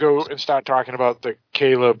 Or we could go and start talking about the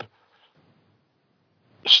Caleb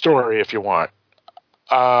story if you want.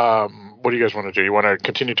 What do you guys want to do? You want to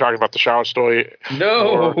continue talking about the Charlotte story?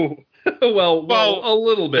 No. well, a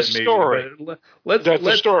little bit the maybe. Story. Let's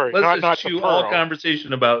the story. Let's not eschew the all Pearl.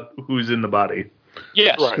 Conversation about who's in the body.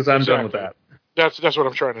 Yes, because I'm done with that. That's what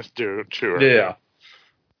I'm trying to do too. Right? Yeah.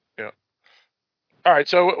 All right,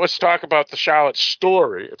 so let's talk about the Charlotte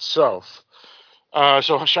story itself.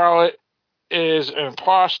 So Charlotte is an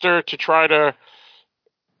imposter to try to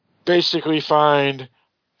basically find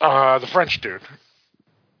the French dude.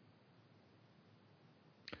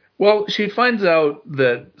 Well, she finds out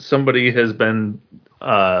that somebody has been.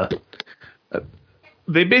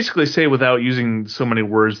 They basically say, without using so many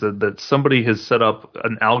words, that somebody has set up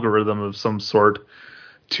an algorithm of some sort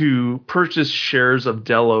to purchase shares of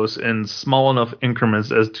Delos in small enough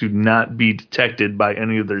increments as to not be detected by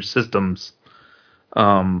any of their systems.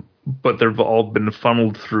 But they've all been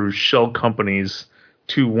funneled through shell companies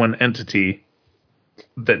to one entity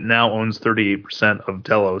that now owns 38% of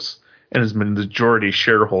Delos and has been the majority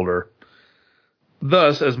shareholder.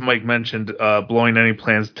 Thus, as Mike mentioned, blowing any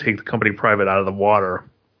plans to take the company private out of the water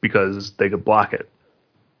because they could block it.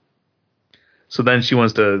 So then she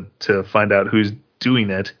wants to find out who's doing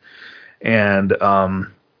it, and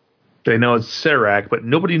they know it's Serac, but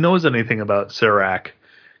nobody knows anything about Serac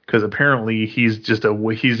because apparently he's just a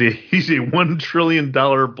 $1 trillion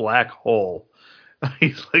black hole.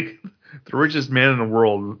 He's like the richest man in the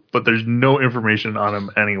world, but there's no information on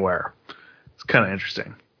him anywhere. It's kind of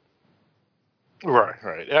interesting. Right.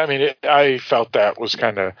 I mean, I felt that was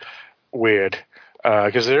kind of weird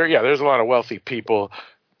because there's a lot of wealthy people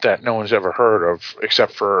that no one's ever heard of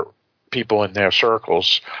except for people in their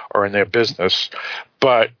circles or in their business.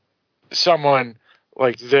 But someone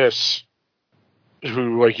like this,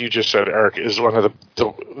 who, like you just said, Eric, is one of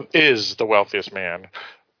the wealthiest man,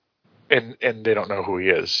 and they don't know who he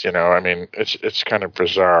is. I mean, it's kind of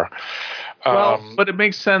bizarre. Well, but it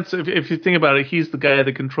makes sense if you think about it. He's the guy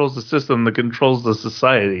that controls the system, that controls the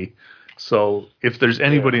society. So if there's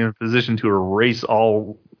anybody in a position to erase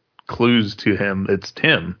all clues to him, it's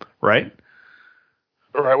Tim, right?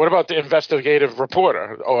 Right. What about the investigative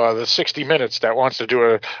reporter, or the 60 Minutes that wants to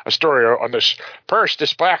do a story on this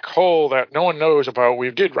black hole that no one knows about? We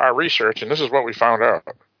did our research, and this is what we found out.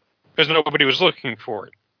 Because nobody was looking for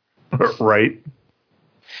it. Right.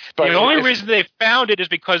 But the only reason they found it is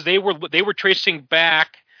because they were tracing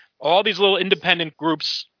back all these little independent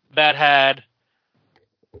groups that had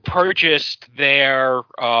purchased their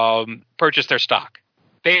stock.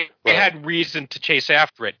 They had reason to chase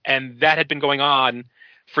after it, and that had been going on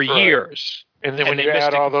for years. And then when you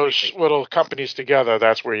add all those little companies together,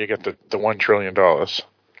 that's where you get the $1 trillion. Right.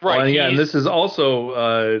 Well, yeah, and this is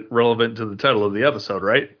also relevant to the title of the episode,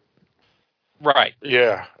 right? Right.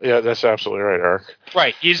 Yeah, that's absolutely right, Eric.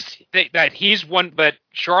 Right. He's one, but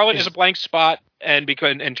Charlotte is a blank spot, and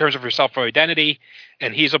because in terms of her self-identity,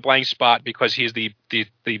 and he's a blank spot because he's the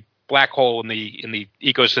black hole in the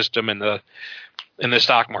ecosystem in the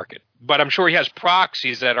stock market. But I'm sure he has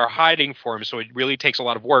proxies that are hiding for him, so it really takes a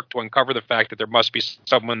lot of work to uncover the fact that there must be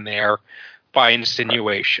someone there by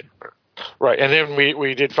insinuation. Right, and then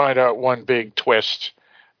we did find out one big twist,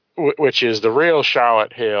 which is the real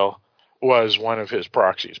Charlotte Hale was one of his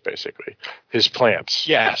proxies, basically, his plants.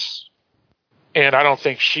 Yes. And I don't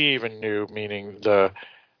think she even knew, meaning the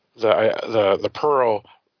Pearl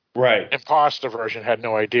imposter version had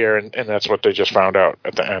no idea, and that's what they just found out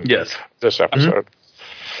at the end of this episode. Mm-hmm.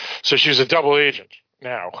 So she's a double agent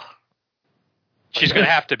now. She's going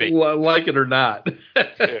to have to be. Like it or not.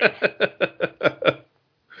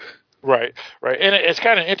 Right. And it's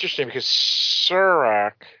kind of interesting because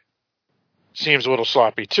Serac seems a little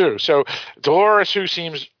sloppy too. So Dolores, who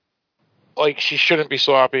seems like she shouldn't be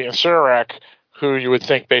sloppy, and Serac, who you would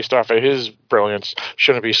think based off of his brilliance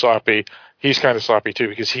shouldn't be sloppy, he's kind of sloppy too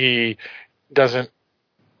because he doesn't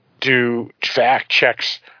do fact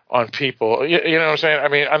checks on people. You know what I'm saying? I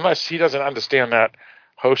mean, unless he doesn't understand that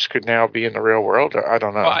hosts could now be in the real world. I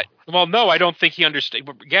don't know. Well, no, I don't think he understood.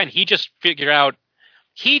 Again, he just figured out.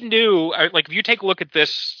 He knew, like, if you take a look at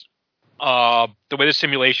this, the way the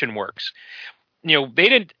simulation works, they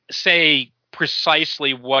didn't say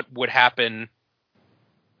precisely what would happen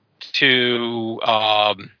to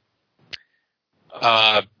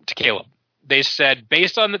Caleb. They said,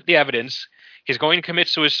 based on the evidence, he's going to commit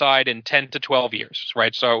suicide in 10 to 12 years,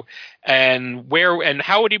 right? So, and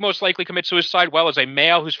how would he most likely commit suicide? Well, as a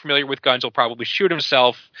male who's familiar with guns, he'll probably shoot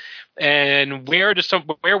himself. And where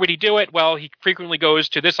would he do it? Well, he frequently goes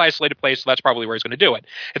to this isolated place, so that's probably where he's going to do it.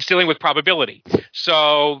 It's dealing with probability.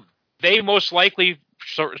 So they most likely,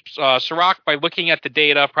 Serac, by looking at the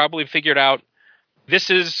data, probably figured out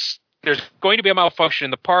there's going to be a malfunction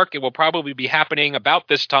in the park. It will probably be happening about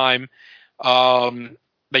this time.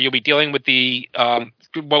 That you'll be dealing with the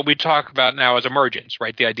what we talk about now as emergence,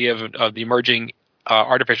 right? The idea of the emerging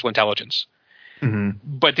artificial intelligence. Mm-hmm.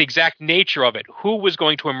 But the exact nature of it, who was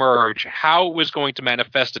going to emerge, how it was going to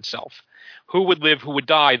manifest itself, who would live, who would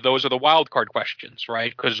die, those are the wild card questions, right?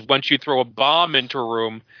 Because once you throw a bomb into a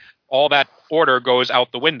room, all that order goes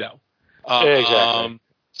out the window. Exactly.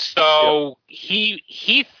 So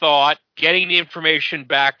he thought getting the information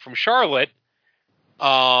back from Charlotte,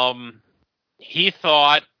 he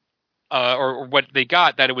thought or what they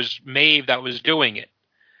got, that it was Maeve that was doing it,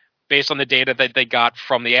 based on the data that they got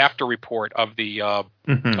from the after report of the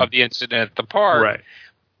incident at the park. Right.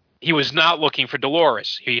 He was not looking for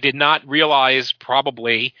Dolores. He did not realize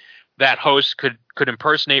probably that hosts could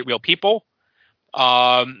impersonate real people.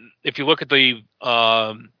 If you look at the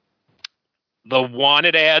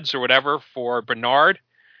wanted ads or whatever for Bernard,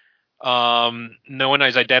 no one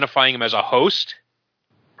is identifying him as a host.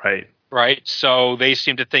 Right. Right. So they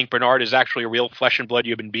seem to think Bernard is actually a real flesh and blood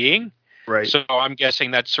human being. Right. So I'm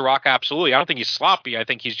guessing that Sirach, absolutely. I don't think he's sloppy. I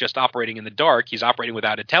think he's just operating in the dark. He's operating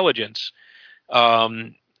without intelligence.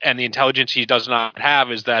 And the intelligence he does not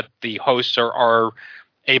have is that the hosts are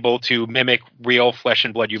able to mimic real flesh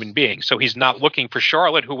and blood human beings. So he's not looking for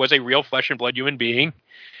Charlotte, who was a real flesh and blood human being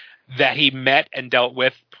that he met and dealt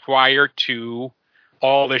with prior to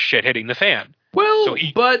all this shit hitting the fan. Well,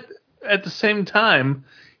 but at the same time,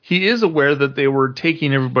 he is aware that they were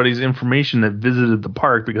taking everybody's information that visited the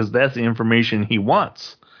park because that's the information he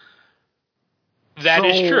wants. That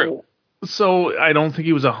is true. So I don't think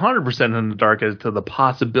he was 100% in the dark as to the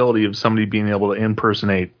possibility of somebody being able to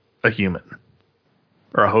impersonate a human.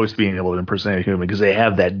 Or a host being able to impersonate a human, because they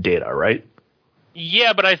have that data, right?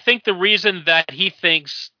 Yeah, but I think the reason that he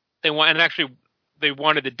thinks they want, and actually they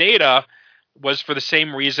wanted the data, was for the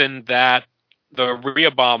same reason that the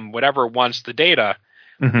Rehoboam, whatever, wants the data,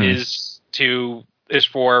 is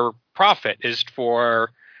for profit, is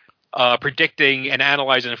for predicting and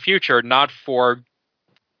analyzing the future, not for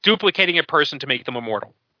duplicating a person to make them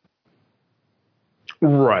immortal.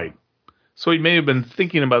 Right. So he may have been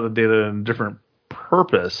thinking about the data in a different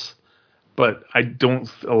purpose, but I don't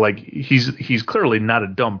like he's clearly not a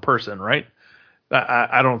dumb person, right?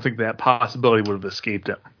 I don't think that possibility would have escaped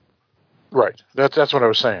him. Right. That's what I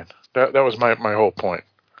was saying. That was my whole point.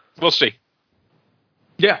 We'll see.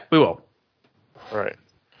 Yeah, we will. Right.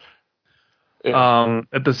 Yeah.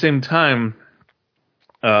 At the same time,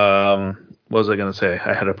 what was I going to say?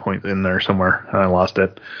 I had a point in there somewhere and I lost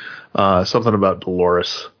it. Something about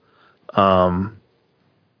Dolores.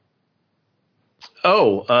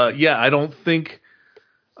 Yeah, I don't think.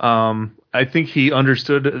 I think he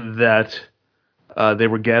understood that they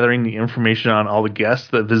were gathering the information on all the guests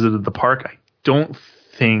that visited the park. I don't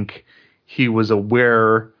think he was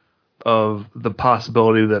aware of the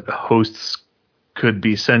possibility that hosts could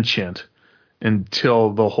be sentient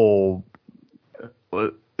until the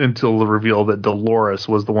reveal that Dolores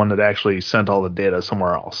was the one that actually sent all the data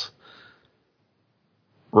somewhere else.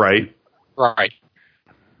 Right? Right.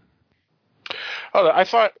 Oh, I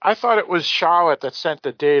thought it was Charlotte that sent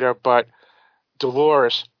the data, but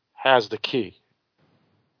Dolores has the key.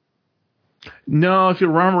 No, if you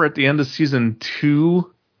remember at the end of season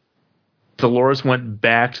 2, Dolores went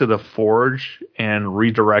back to the Forge and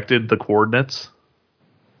redirected the coordinates.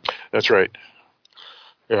 That's right.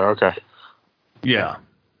 Yeah, okay. Yeah.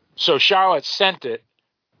 So Charlotte sent it,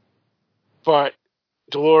 but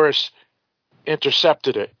Dolores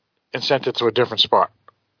intercepted it and sent it to a different spot.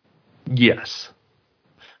 Yes.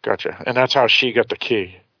 Gotcha. And that's how she got the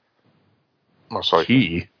key. Most likely.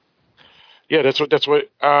 Key? Yeah, that's what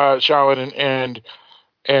Charlotte and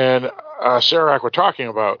Sirach were talking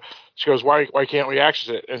about. She goes, why can't we access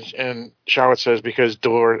it? And Charlotte says, because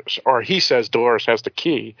Dolores, or he says Dolores has the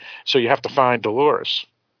key, so you have to find Dolores.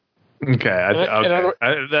 Okay,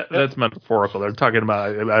 that's metaphorical. They're talking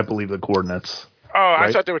about, I believe, the coordinates. Oh, right?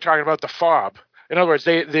 I thought they were talking about the fob. In other words,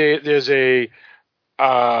 there's a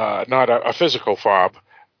not a physical fob,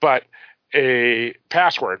 but a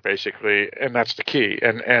password basically, and that's the key.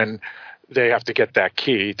 And they have to get that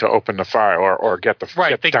key to open the file or get the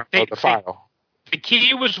download the file. The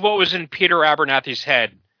key was what was in Peter Abernathy's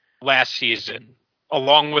head last season,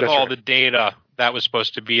 along with all the data that was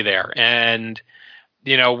supposed to be there. And,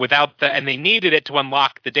 and they needed it to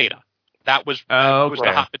unlock the data. That was the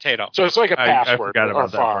hot potato. So it's like a password. I forgot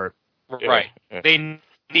about that part. Right. Yeah. They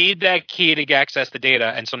need that key to access the data.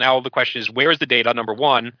 And so now the question is, where is the data, number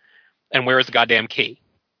one, and where is the goddamn key?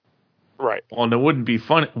 Right. Well, and wouldn't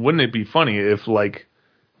it be funny if, like,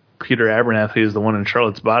 Peter Abernathy is the one in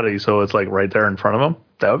Charlotte's body, so it's, like, right there in front of him?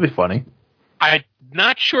 That would be funny. I'm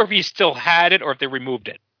not sure if he still had it or if they removed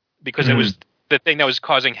it, because it was the thing that was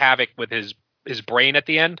causing havoc with his brain at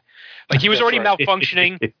the end. Like, he was already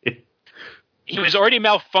malfunctioning. He was already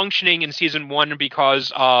malfunctioning in season 1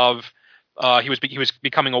 because of he was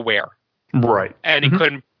becoming aware. Right. And he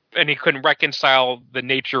couldn't reconcile the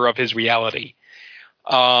nature of his reality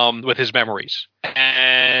with his memories.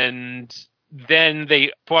 And then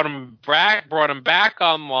they brought him back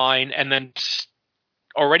online, and then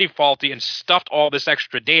already faulty, and stuffed all this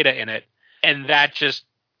extra data in it, and that just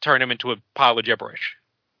turned him into a pile of gibberish.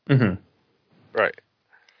 Mm-hmm. Right.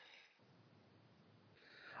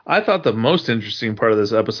 I thought the most interesting part of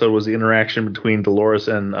this episode was the interaction between Dolores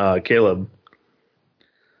and Caleb.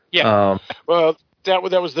 Yeah. Well, that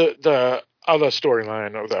was the other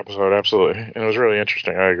storyline of the episode, absolutely, and it was really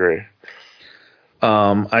interesting. I agree.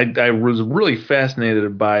 I was really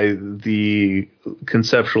fascinated by the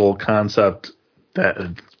conceptual concept that,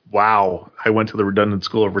 wow, I went to the redundant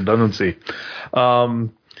school of redundancy, of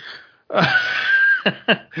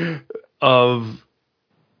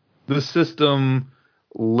the system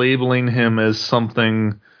labeling him as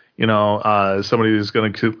something, somebody who's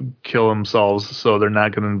going to kill themselves, so they're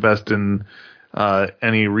not going to invest in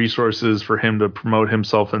any resources for him to promote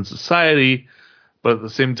himself in society. But at the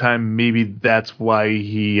same time, maybe that's why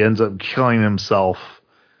he ends up killing himself.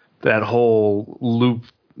 That whole loop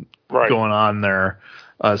going on there,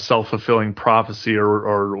 self-fulfilling prophecy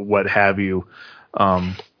or what have you.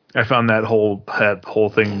 I found that whole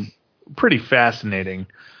thing pretty fascinating,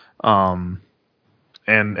 and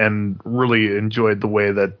really enjoyed the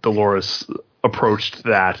way that Dolores approached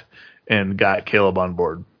that and got Caleb on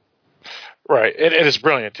board. Right, and it's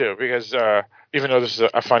brilliant too, because even though this is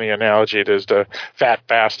a funny analogy, it is the fat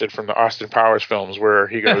bastard from the Austin Powers films where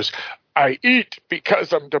he goes, "I eat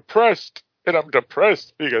because I'm depressed, and I'm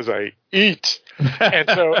depressed because I eat," and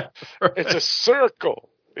so it's a circle,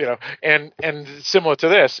 And similar to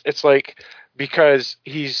this, it's like because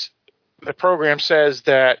the program says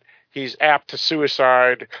that he's apt to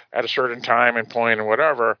suicide at a certain time and point and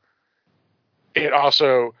whatever, it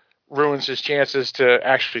also ruins his chances to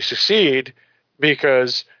actually succeed,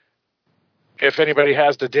 because if anybody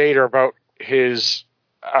has the data about his,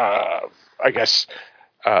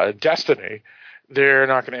 destiny, they're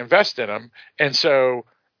not going to invest in him. And so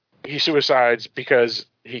he suicides because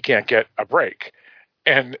he can't get a break.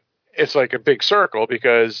 And it's like a big circle,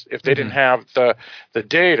 because if they didn't have the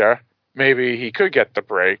data, maybe he could get the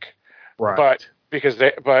break. Right. But because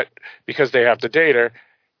they have the data,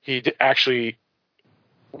 he actually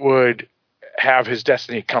would have his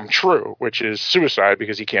destiny come true, which is suicide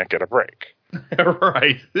because he can't get a break.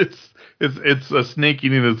 Right. It's a snake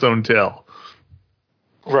eating its own tail.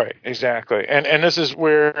 Right, exactly. And this is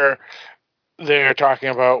where they're talking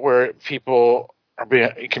about where people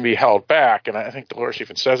can be held back, and I think Dolores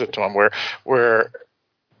even says it to him, where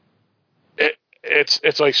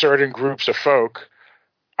it's like certain groups of folk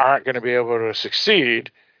aren't going to be able to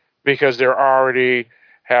succeed because they're already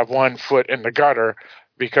have one foot in the gutter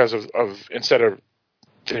because of instead of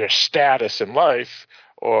their status in life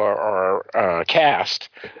or caste,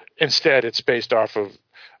 instead it's based off of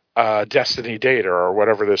destiny data or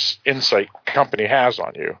whatever this insight company has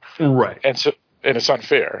on you. Right. And it's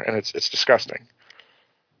unfair, and it's disgusting.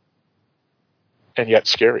 And yet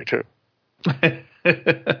scary too.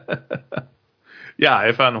 Yeah,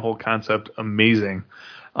 I found the whole concept amazing.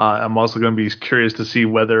 I'm also going to be curious to see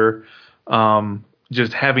whether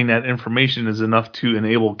just having that information is enough to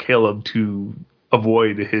enable Caleb to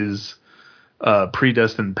avoid his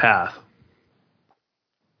predestined path.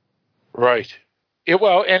 Right.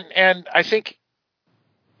 And I think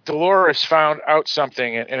Dolores found out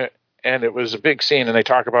something, and it was a big scene, and they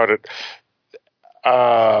talk about it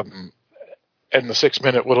in the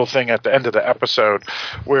 6-minute little thing at the end of the episode,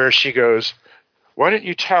 where she goes, "Why didn't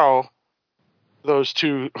you tell those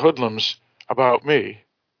two hoodlums about me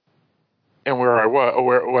and where I was,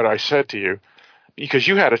 or what I said to you? Because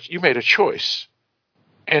you made a choice."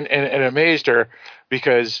 And it amazed her,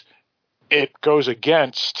 because it goes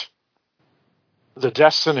against the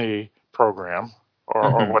Destiny program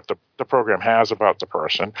or what the program has about the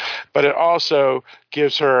person, but it also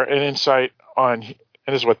gives her an insight on.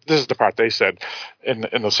 And this is the part they said in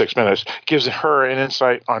the 6 minutes, gives her an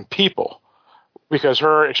insight on people, because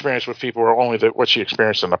her experience with people were only what she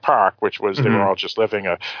experienced in the park, which was they were all just living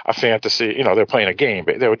a fantasy. They're playing a game,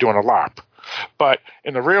 they were doing a LARP. But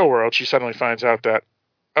in the real world, she suddenly finds out that,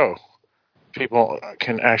 people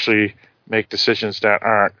can actually make decisions that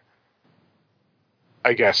aren't,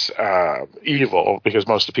 I guess, evil, because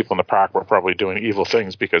most of the people in the park were probably doing evil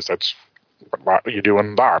things, because that's what you do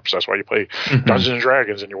in LARPs. That's why you play Dungeons and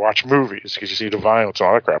Dragons and you watch movies, because you see the violence and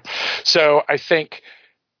all that crap. So I think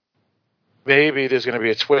maybe there's going to be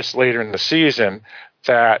a twist later in the season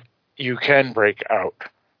that you can break out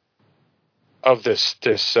of this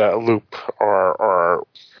loop or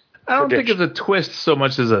I don't think it's a twist so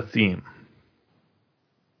much as a theme.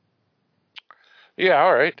 Yeah,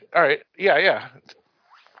 all right. Yeah.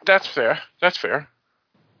 That's fair.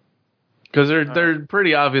 Because they're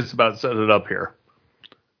pretty obvious about setting it up here.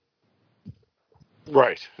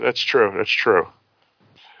 Right. That's true.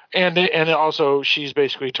 And also, she's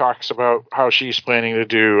basically talks about how she's planning to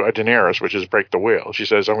do a Daenerys, which is break the wheel. She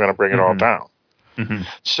says, I'm going to bring it all down. Mm-hmm.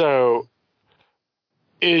 So,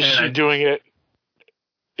 is she doing it?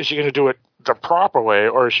 Is she going to do it the proper way,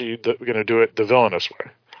 or is she going to do it the villainous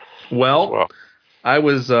way? Well, I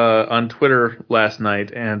was on Twitter last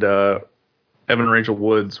night, and Evan Rachel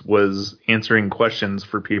Woods was answering questions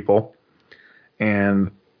for people,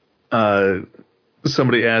 and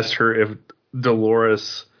somebody asked her if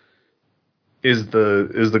Dolores is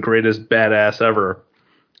the greatest badass ever,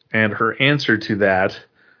 and her answer to that,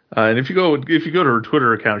 and if you go to her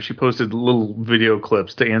Twitter account, she posted little video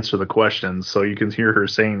clips to answer the questions, so you can hear her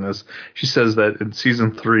saying this. She says that in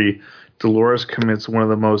season 3, Dolores commits one of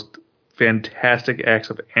the most fantastic acts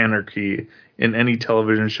of anarchy in any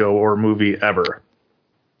television show or movie ever.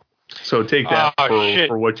 So take that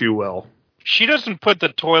for what you will. She doesn't put the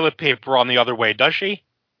toilet paper on the other way, does she?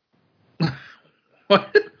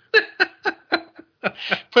 What?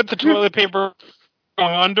 Put the toilet paper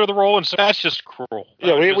under the roll, and so that's just cruel.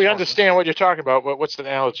 Yeah, we understand what you're talking about, but what's the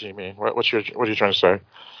analogy you mean? What are you trying to say?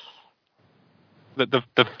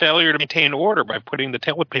 The failure to maintain order by putting the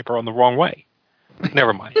toilet paper on the wrong way.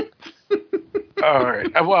 Never mind. All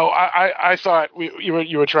right. Well, I thought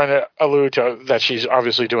you were trying to allude to that she's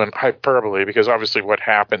obviously doing hyperbole, because obviously what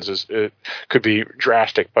happens is it could be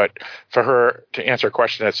drastic, but for her to answer a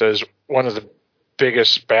question that says one of the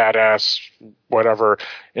biggest badass whatever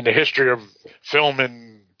in the history of film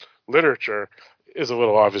and literature is a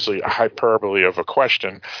little obviously a hyperbole of a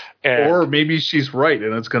question. Or maybe she's right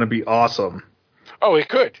and it's going to be awesome. Oh, it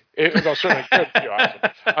could. It certainly could be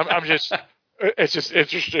awesome. It's just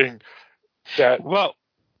interesting that. Well,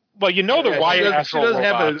 you know the Wyatt control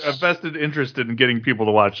robots. She does have a vested interest in getting people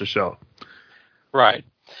to watch the show. Right.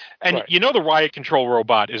 And you know the Riot Control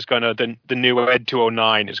robot is going to, the new Ed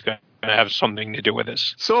 209 is going to have something to do with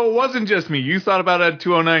this. So it wasn't just me. You thought about Ed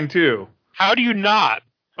 209 too. How do you not?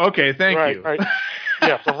 Okay, thank you. Right.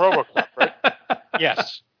 Yeah, from RoboCop, right?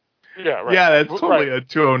 Yes. Yeah, right. Yeah, that's totally a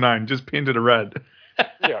 209, just painted a red.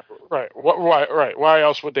 Yeah, right. Why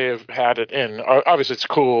else would they have had it in? Obviously, it's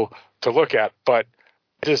cool to look at, but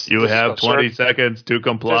this have 20 seconds to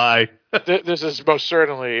comply. This is most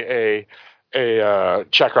certainly a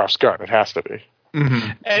Chekhov's gun. It has to be.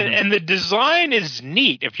 Mm-hmm. And the design is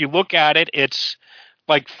neat. If you look at it, it's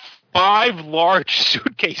like 5 large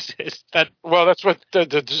suitcases. That's what the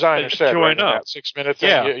designer said. Right, that 6 minute thing.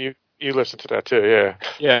 Yeah. You listened to that too. Yeah.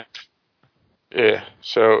 Yeah. Yeah.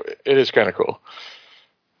 So it is kind of cool.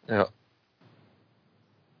 Yeah.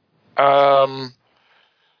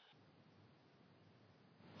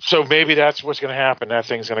 So maybe that's what's going to happen. That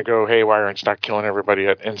thing's going to go haywire and start killing everybody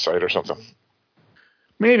at Insight or something.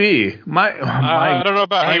 Maybe. I don't know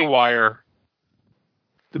about haywire.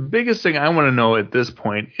 The biggest thing I want to know at this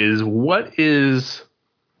point is what is,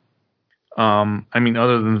 other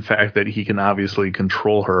than the fact that he can obviously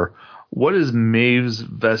control her, what is Maeve's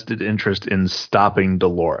vested interest in stopping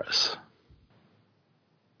Dolores?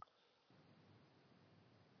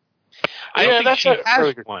 That's a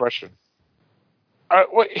really good question.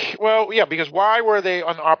 Because why were they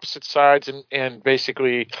on opposite sides and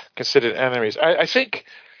basically considered enemies? I think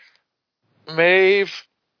Maeve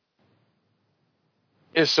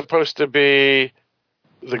is supposed to be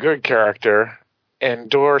the good character, and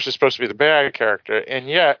Dolores is supposed to be the bad character, and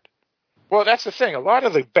yet, that's the thing. A lot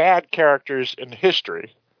of the bad characters in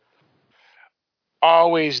history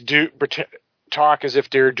always talk as if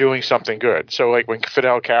they're doing something good. So, like when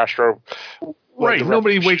Fidel Castro. Right,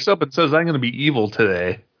 nobody wakes up and says, I'm going to be evil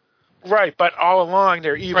today. Right, but all along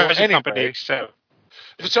they're evil anyway.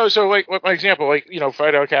 So, like, my example,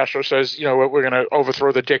 Fidel Castro says, we're going to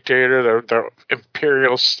overthrow the dictator, the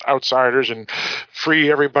imperial outsiders, and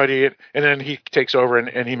free everybody, and then he takes over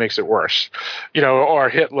and he makes it worse. Or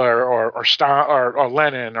Hitler, or Stalin, or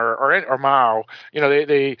Lenin, or Mao.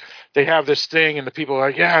 They have this thing, and the people are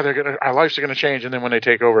like, our lives are going to change, and then when they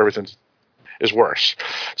take over, everything is worse.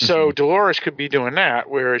 So Dolores could be doing that,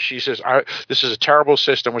 where she says, this is a terrible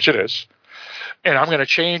system, which it is, and I'm going to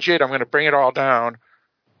change it, I'm going to bring it all down.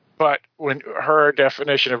 But when her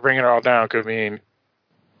definition of bringing it all down could mean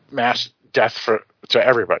mass death to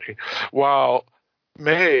everybody, while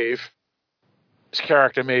Maeve's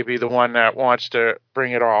character may be the one that wants to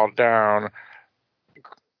bring it all down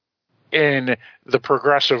in the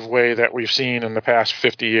progressive way that we've seen in the past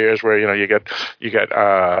 50 years, where you get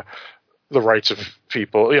the rights of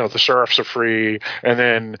people, the serfs are free, and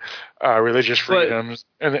then religious freedoms,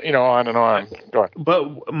 and on and on. Go ahead.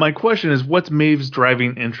 But my question is, what's Maeve's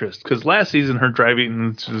driving interest? Because last season her driving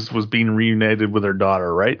interest was being reunited with her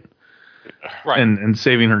daughter, right? Right. And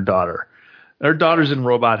saving her daughter. Her daughter's in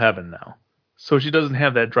robot heaven now, so she doesn't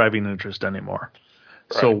have that driving interest anymore.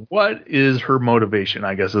 Right. So what is her motivation,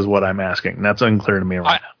 I guess, is what I'm asking. That's unclear to me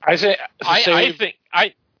right now. I think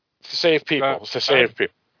to save people. To save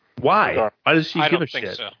people. Why? Why does she give a shit? I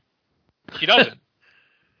don't think so. She doesn't.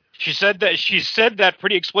 She said that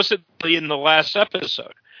pretty explicitly in the last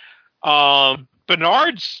episode.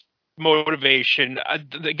 Bernard's motivation,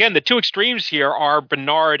 again, the two extremes here are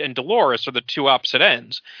Bernard and Dolores are the two opposite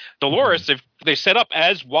ends. Dolores, they set up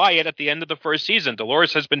as Wyatt at the end of the first season.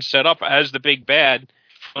 Dolores has been set up as the big bad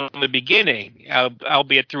from the beginning,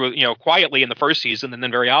 albeit through, quietly in the first season and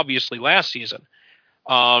then very obviously last season.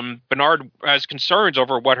 Bernard has concerns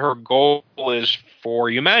over what her goal is for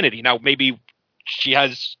humanity. Now, maybe she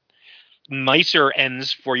has nicer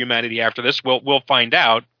ends for humanity after this. We'll find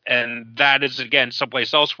out. And that is, again,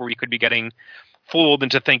 someplace else where we could be getting fooled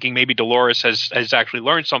into thinking maybe Dolores has actually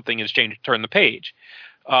learned something and has turned the page.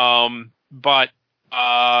 But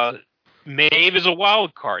Maeve is a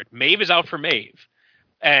wild card. Maeve is out for Maeve.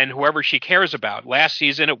 And whoever she cares about. Last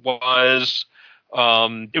season it was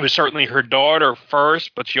certainly her daughter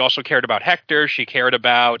first, but she also cared about Hector. She cared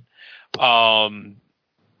about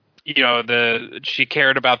she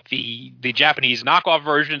cared about the Japanese knockoff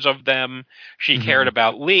versions of them. She cared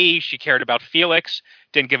about Lee. She cared about Felix.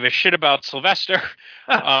 Didn't give a shit about Sylvester.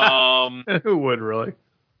 Who would really?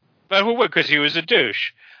 But who would? Because he was a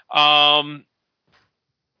douche.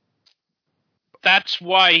 That's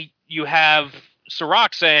why you have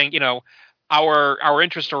Serac saying, our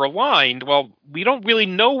interests are aligned. Well, we don't really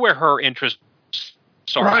know where her interests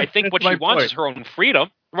are. Right. I think what she wants is her own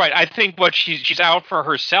freedom. Right. I think what she's out for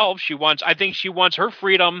herself. I think she wants her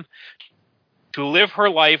freedom to live her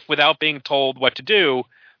life without being told what to do.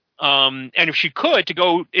 And if she could, to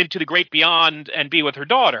go into the great beyond and be with her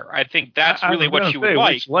daughter. I think that's really what she would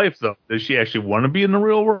like. Which life, though? Does she actually want to be in the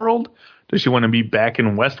real world? Does she want to be back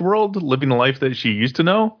in Westworld, living the life that she used to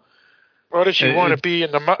know? Or does she want to be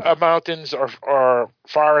in the mountains or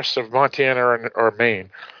forests of Montana or Maine?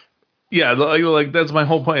 Yeah, like that's my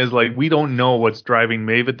whole point. Is like we don't know what's driving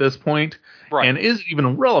Maeve at this point, right. And is it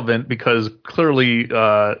even relevant because clearly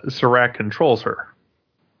Serac controls her,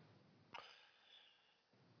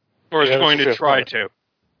 or is going to try to.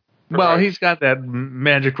 Well, he's got that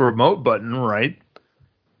magic remote button, right?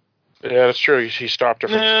 Yeah, that's true. He stopped her.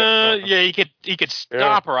 He could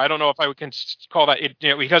stop her. I don't know if I can call that.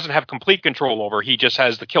 He doesn't have complete control over. He just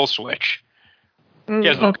has the kill switch. He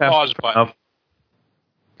has the pause button.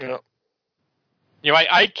 Yeah.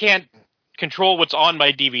 I can't control what's on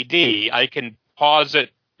my DVD. I can pause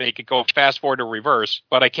it, make it go fast forward or reverse,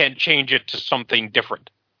 but I can't change it to something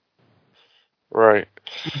different. Right.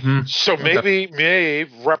 Mm-hmm. So maybe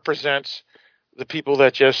Maeve represents the people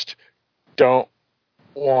that just don't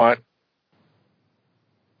want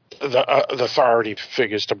the authority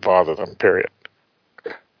figures to bother them, period.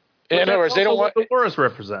 In other words, they don't want... what Dolores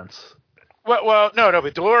represents. Well, no,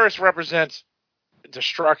 but Dolores represents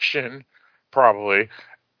destruction, probably,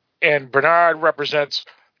 and Bernard represents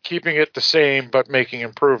keeping it the same but making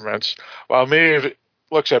improvements, while Maeve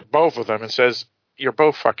looks at both of them and says, you're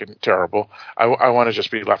both fucking terrible. I want to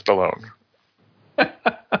just be left alone.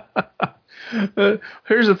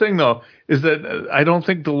 Here's the thing, though, is that I don't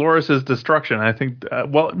think Dolores is destruction. I think,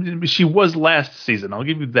 she was last season. I'll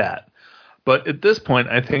give you that. But at this point,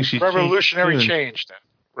 I think she's... Revolutionary change, then.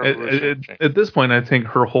 At this point, I think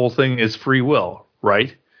her whole thing is free will,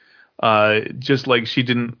 right? Just like she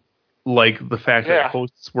didn't like the fact that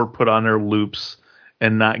hosts were put on their loops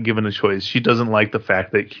and not given a choice. She doesn't like the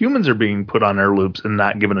fact that humans are being put on their loops and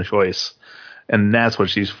not given a choice. And that's what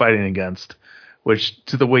she's fighting against, which,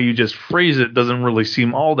 to the way you just phrase it, doesn't really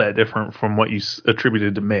seem all that different from what you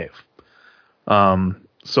attributed to Maeve.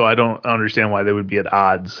 So I don't understand why they would be at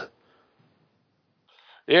odds.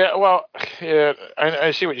 Yeah, well,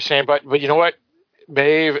 I see what you're saying, but you know what?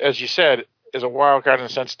 Maeve, as you said, is a wild card in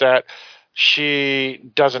the sense that she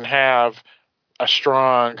doesn't have a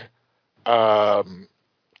strong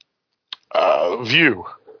view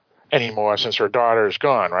anymore since her daughter is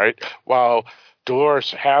gone, right? While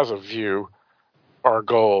Dolores has a view or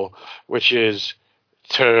goal, which is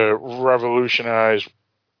to revolutionize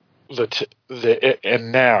the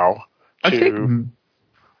and now. I think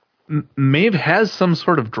Maeve has some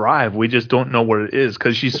sort of drive. We just don't know what it is,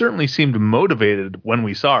 because she certainly seemed motivated when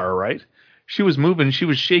we saw her, right? She was moving. She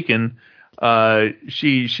was shaking.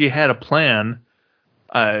 She had a plan,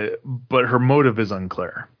 but her motive is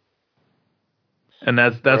unclear. And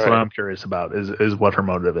that's right. What I'm curious about is what her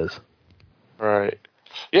motive is. Right.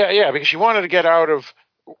 Yeah, because she wanted to get out of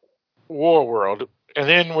War World And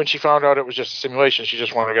then when she found out it was just a simulation, she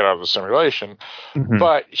just wanted to get out of the simulation. Mhm.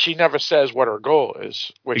 But she never says what her goal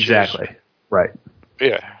is. Which Exactly. Right.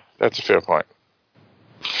 Yeah, that's a fair point.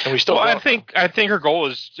 And we still. Well, I think her goal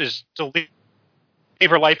is to leave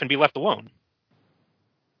her life and be left alone.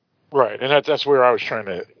 Right, and that's where I was trying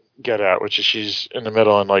to get at, which is she's in the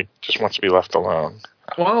middle and like just wants to be left alone.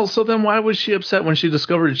 Well, so then why was she upset when she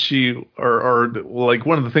discovered or like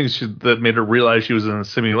one of the things that made her realize she was in a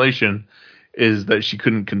simulation is that she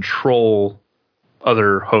couldn't control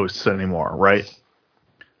other hosts anymore, right?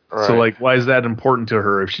 So, like, why is that important to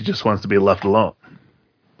her if she just wants to be left alone?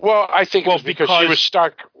 Well, I think it was because she was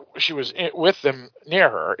stuck. She was with them near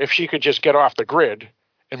her. If she could just get off the grid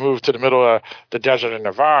and move to the middle of the desert in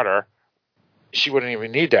Nevada, she wouldn't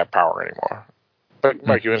even need that power anymore. But,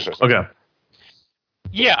 Mike, you insist. Okay.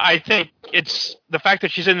 Yeah, I think it's the fact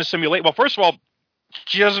that she's in the simulation. Well, first of all,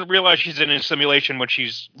 she doesn't realize she's in a simulation when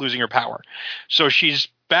she's losing her power. So she's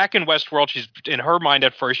back in Westworld. She's in her mind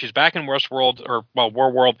at first. She's back in Westworld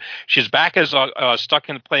World. She's back as stuck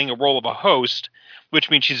in playing a role of a host, which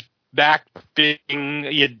means she's back being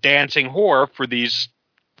a dancing whore for these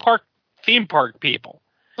theme park people.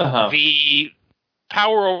 Uh-huh. The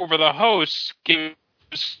power over the host gives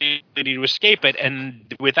the ability to escape it,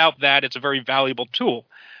 and without that, it's a very valuable tool.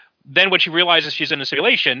 Then when she realizes she's in a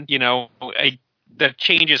simulation, that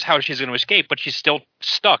changes how she's going to escape, but she's still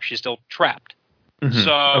stuck. She's still trapped. Mm-hmm.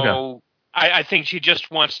 So Okay. I think she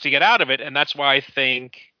just wants to get out of it, and that's why I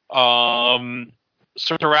think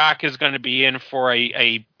Serac is going to be in for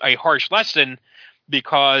a harsh lesson,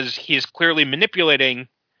 because he's clearly manipulating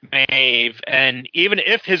Maeve, and even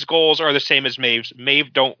if his goals are the same as Maeve's,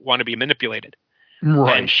 Maeve don't want to be manipulated.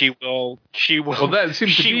 Right. And she will. Well, that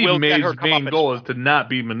seems to be Maeve's main goal, is to not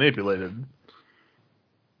be manipulated.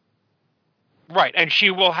 Right, and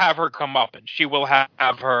she will have her come up, and she will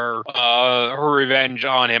have her revenge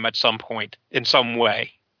on him at some point, in some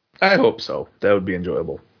way. I hope so. That would be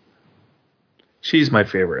enjoyable. She's my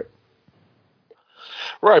favorite.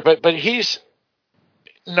 Right, but he's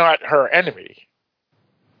not her enemy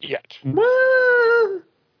yet. Well,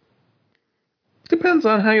 depends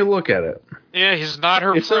on how you look at it. Yeah, he's not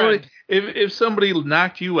her friend. If somebody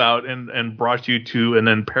knocked you out and brought you to and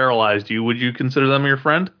then paralyzed you, would you consider them your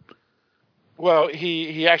friend? Well,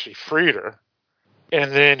 he actually freed her,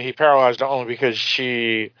 and then he paralyzed her only because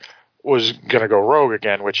she was going to go rogue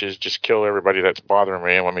again, which is just kill everybody that's bothering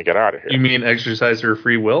me and let me get out of here. You mean exercise her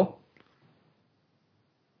free will?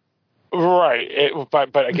 Right,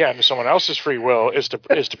 but again, someone else's free will is to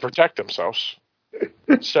protect themselves.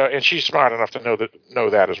 So, and she's smart enough to know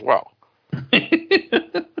that as well.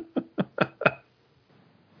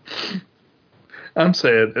 I'm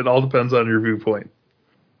saying it all depends on your viewpoint.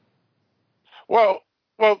 Well,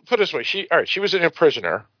 put it this way: she was a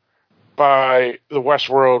prisoner by the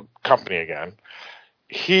Westworld company again.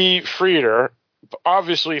 He freed her,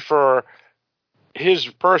 obviously for his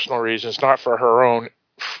personal reasons, not for her own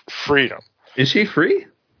freedom. Is she free?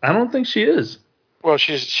 I don't think she is. Well,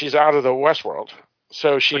 she's out of the Westworld,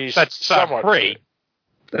 so she's somewhat free.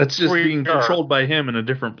 That's just Free being her. controlled by him in a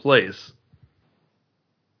different place.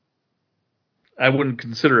 I wouldn't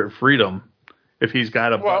consider it freedom if he's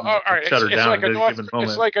got a button to shut her down at any given moment.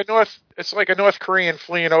 It's like a North Korean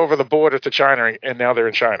fleeing over the border to China, and now they're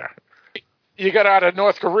in China. You got out of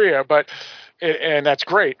North Korea, and that's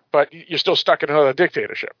great, but you're still stuck in another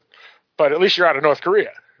dictatorship. But at least you're out of North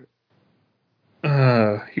Korea.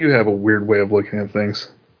 You have a weird way of looking at things.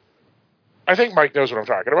 I think Mike knows what I'm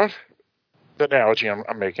talking about. The analogy I'm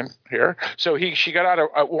making here. So she got out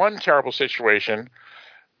of one terrible situation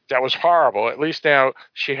that was horrible. At least now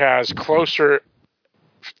she has closer.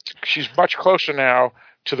 She's much closer now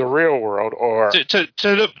to the real world, or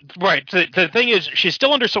the thing is, she's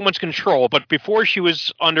still under someone's control. But before she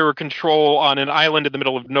was under control on an island in the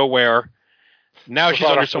middle of nowhere. Now she's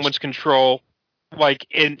under someone's control, like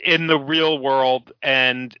in the real world,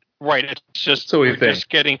 and it's just just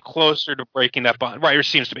getting closer to breaking that bond. Right, it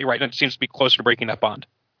seems to be It seems to be closer to breaking that bond.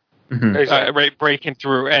 Mm-hmm. Exactly. Breaking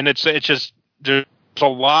through, and it's just there's a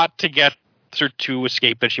lot to get her to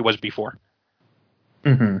escape that she was before.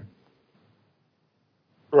 Mm-hmm.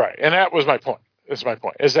 Right, and that was my point. That's my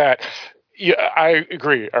point. Is that I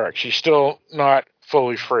agree, Eric. She's still not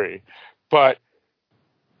fully free, but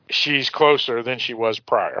she's closer than she was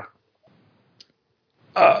prior.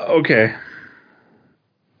 Okay.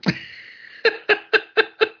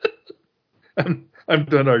 I'm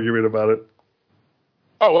done arguing about it.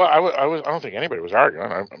 Oh well, I don't think anybody was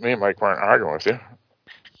arguing. Me and Mike weren't arguing with you.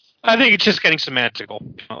 I think it's just getting semantical,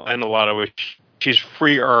 and a lot of it. She's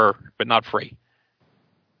freer, but not free.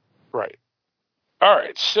 Right. All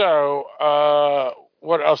right. So,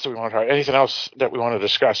 what else do we want to talk? Anything else that we want to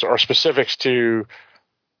discuss, or specifics to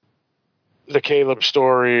the Caleb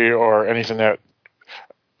story, or anything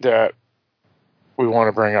that we want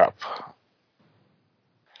to bring up?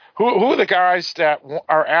 Who are the guys that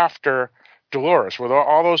are after Dolores? Were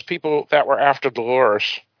all those people that were after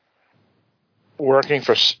Dolores working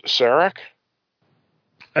for Sarek?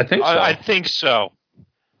 I think so. I think so.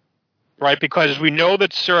 Right, because we know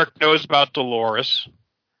that Sarek knows about Dolores,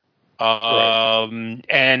 Right.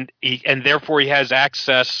 and therefore he has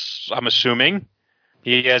access. I'm assuming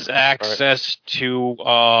he has access to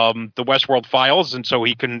the Westworld files, and so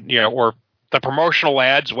he can, or the promotional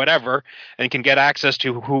ads, whatever, and he can get access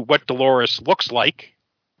to what Dolores looks like.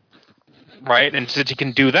 Right, and since he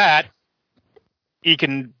can do that, he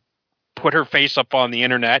can put her face up on the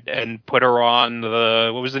internet and put her on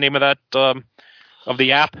what was the name of that of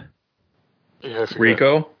the app? Yeah,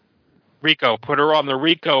 Rico. Put her on the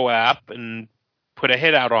Rico app and put a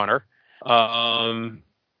hit out on her.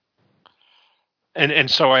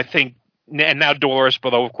 And so I think, and now Dolores,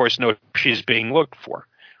 although of course knows she's being looked for,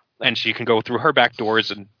 and she can go through her back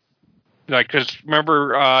doors and because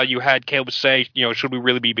remember you had Caleb say, should we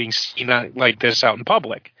really be being seen like this out in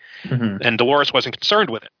public? Mm-hmm. And Dolores wasn't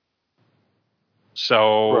concerned with it.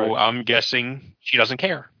 So Right. I'm guessing she doesn't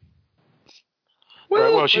care.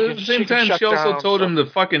 Well, she at can- the same she can time, shut she also down told him to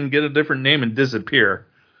fucking get a different name and disappear.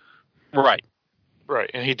 Right. Right,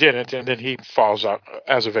 and he didn't, and then he falls out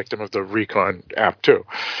as a victim of the Recon app too.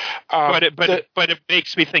 But it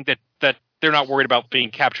makes me think that they're not worried about being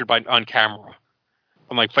captured on camera,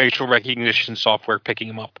 on like facial recognition software picking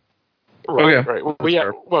them up. Right, Okay. right. That's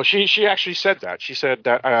fair. Well, she actually said that. She said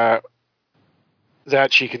that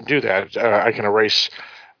that she can do that. I can erase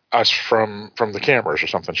us from the cameras or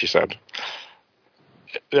something. She said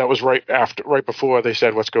that was right before they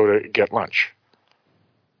said let's go to get lunch.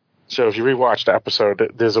 So if you rewatch the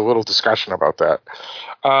episode, there's a little discussion about that.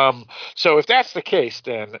 So if that's the case,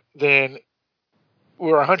 then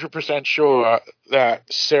we're 100% sure that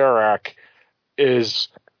Sarek is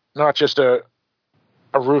not just a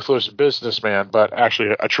ruthless businessman, but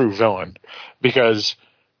actually a true villain, because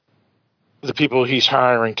the people he's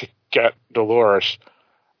hiring to get Dolores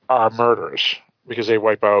are murderers, because they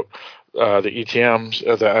wipe out the ETMs,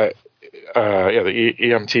 the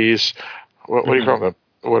EMTs. What do you call them?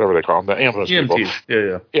 Whatever they call them, the ambulance people. EMTs.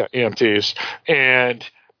 Yeah. Yeah, EMTs. And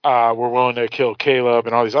we're willing to kill Caleb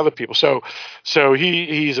and all these other people. So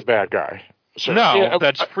he's a bad guy. So,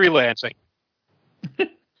 That's freelancing.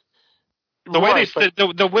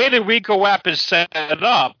 The way the Rico app is set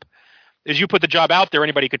up is you put the job out there,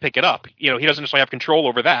 anybody could pick it up. He doesn't necessarily have control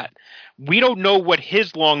over that. We don't know what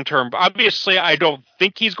his long-term... Obviously, I don't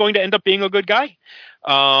think he's going to end up being a good guy.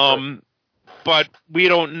 But we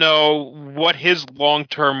don't know what his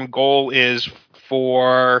long-term goal is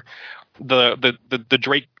for the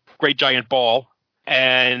great giant ball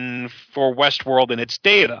and for Westworld and its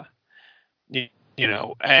data. We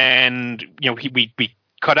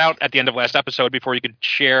cut out at the end of last episode before he could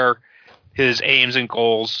share his aims and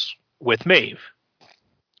goals with Maeve.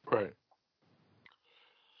 Right.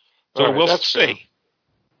 So All right, we'll that's see.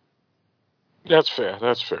 That's fair.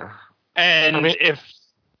 And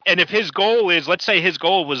if his goal is, let's say his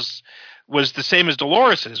goal was the same as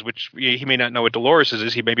Dolores's, which he may not know what Dolores's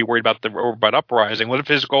is. He may be worried about about uprising. What if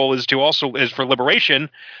his goal is for liberation?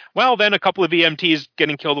 Well, then a couple of EMTs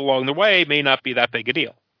getting killed along the way may not be that big a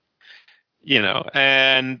deal.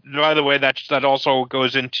 And by the way, that also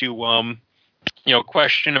goes into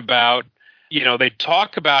question about, they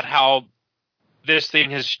talk about how this thing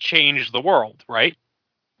has changed the world, right?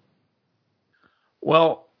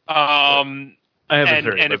 Well, I have a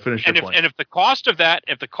theory, but finish your point. And if the cost of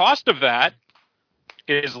that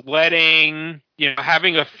is letting,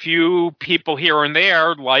 having a few people here and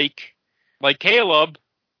there, like Caleb,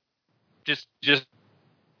 just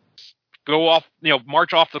go off,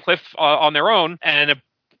 march off the cliff on their own, and it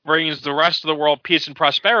brings the rest of the world peace and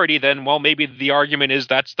prosperity, then, well, maybe the argument is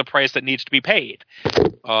that's the price that needs to be paid.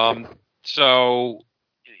 So,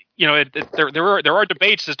 there are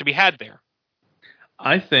debates as to be had there.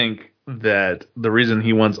 I think that the reason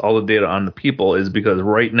he wants all the data on the people is because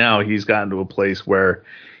right now he's gotten to a place where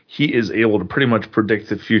he is able to pretty much predict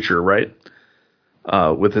the future, right?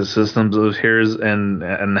 With his systems of his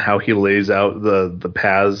and how he lays out the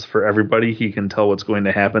paths for everybody, he can tell what's going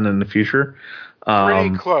to happen in the future.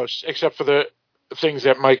 Pretty close, except for the things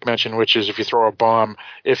that Mike mentioned, which is if you throw a bomb,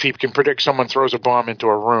 if he can predict someone throws a bomb into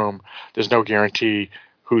a room, there's no guarantee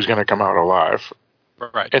who's going to come out alive.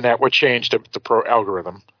 Right. And that would change the pro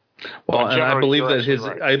algorithm. Well, and I believe that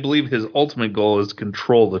right. I believe his ultimate goal is to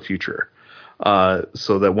control the future.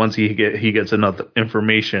 so that once he gets enough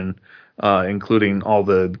information, including all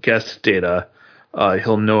the guest data,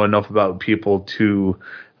 he'll know enough about people to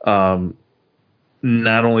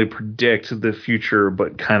not only predict the future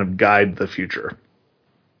but kind of guide the future.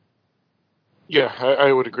 Yeah,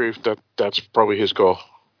 I would agree that that's probably his goal.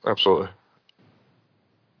 Absolutely.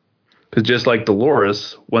 Because just like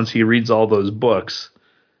Dolores, once he reads all those books,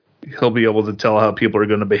 he'll be able to tell how people are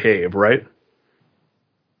going to behave, right?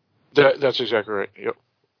 That's exactly right. Yep.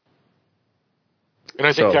 And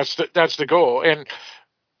I think that's the goal. And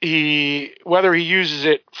whether he uses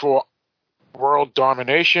it for world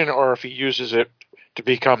domination or if he uses it to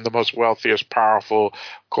become the most wealthiest, powerful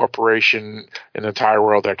corporation in the entire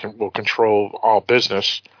world that will control all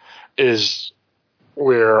business, is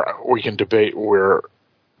where we can debate where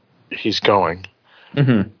he's going.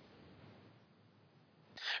 Mm-hmm.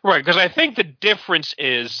 Right, because I think the difference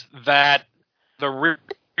is that the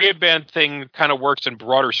Ray-Ban thing kind of works in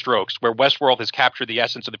broader strokes, where Westworld has captured the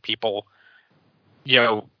essence of the people,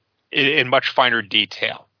 in much finer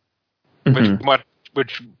detail, Mm-hmm.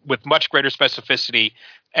 with much greater specificity,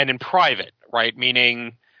 and in private, right?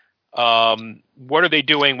 Meaning, what are they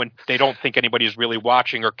doing when they don't think anybody is really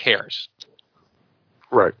watching or cares?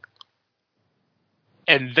 Right.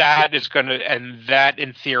 And that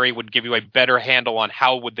in theory would give you a better handle on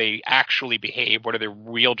how would they actually behave, what are their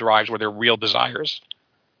real drives, what are their real desires.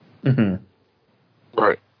 Mm-hmm.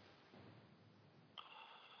 Right.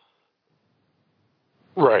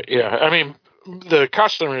 Right, yeah. I mean, the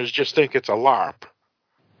customers just think it's a LARP,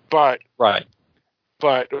 but Right.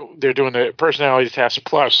 They're doing the personality test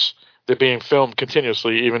plus they're being filmed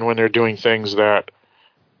continuously, even when they're doing things that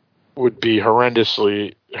would be horrendous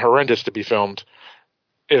to be filmed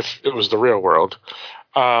if it was the real world.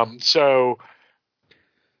 So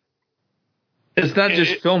it's not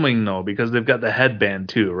just filming though, because they've got the headband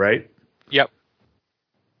too, right? Yep.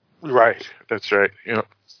 Right. That's right.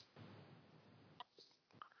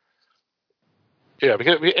 Yeah,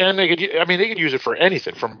 because they could use it for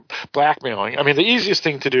anything from blackmailing. I mean, the easiest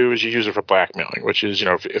thing to do is you use it for blackmailing, which is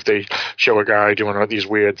if they show a guy doing all these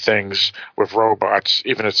weird things with robots,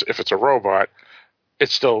 even if it's a robot,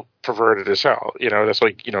 it's still perverted as hell. That's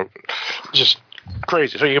like just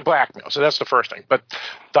crazy. So you can blackmail. So that's the first thing. But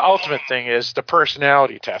the ultimate thing is the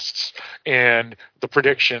personality tests and the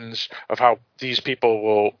predictions of how these people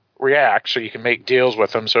will react. So you can make deals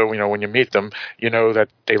with them. So when you meet them, that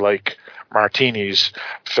they like martinis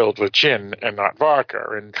filled with gin and not vodka,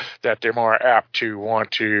 and that they're more apt to want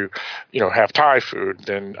to, have Thai food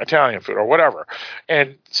than Italian food or whatever.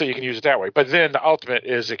 And so you can use it that way. But then the ultimate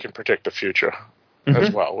is it can predict the future as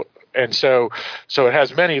well. And so it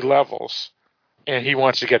has many levels, and he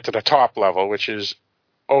wants to get to the top level, which is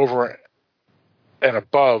over and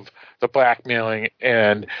above the blackmailing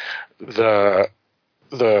and the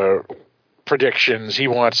predictions. He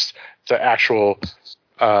wants the actual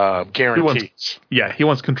guarantees. He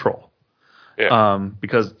wants control. Yeah.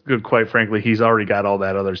 Because quite frankly, he's already got all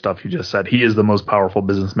that other stuff you just said. He is the most powerful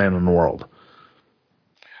businessman in the world.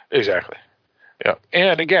 Exactly. Yeah.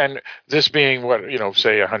 And again, this being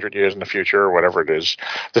say 100 years in the future or whatever it is,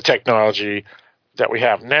 the technology that we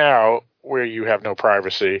have now where you have no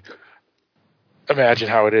privacy, imagine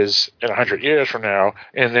how it is in 100 years from now.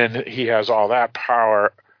 And then he has all that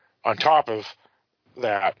power on top of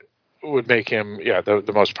that would make him,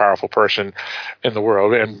 the most powerful person in the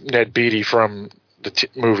world. And Ned Beatty from the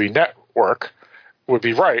movie Network would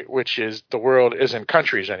be right, which is the world isn't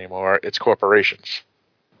countries anymore, it's corporations.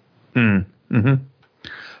 Mm-hmm.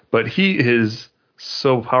 But he is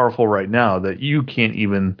so powerful right now that you can't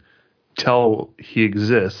even tell he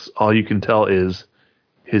exists. All you can tell is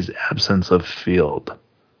his absence of field.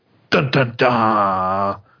 Dun, dun,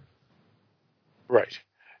 dun. Right.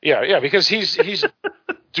 Yeah, because he's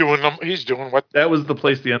doing them. He's doing what. That was the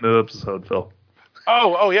place to end the episode, Phil.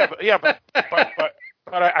 Oh yeah, but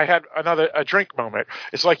I had a drink moment.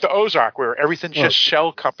 It's like the Ozark where everything's just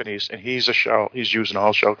shell companies, and he's a shell. He's using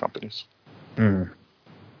all shell companies, and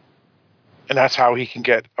that's how he can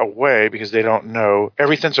get away because they don't know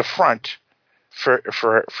everything's a front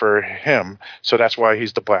for him. So that's why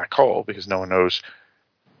he's the black hole, because no one knows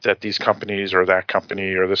that these companies or that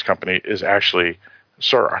company or this company is actually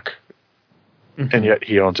Surak. And yet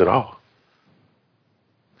he owns it all.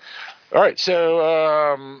 All right,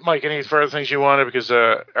 so Mike, any further things you wanted? Because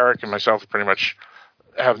Eric and myself pretty much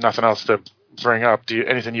have nothing else to bring up.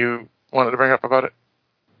 Anything you wanted to bring up about it?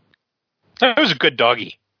 It was a good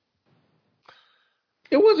doggy.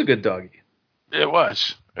 It was a good doggy. It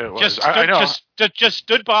was. I know. Just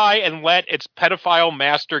stood by and let its pedophile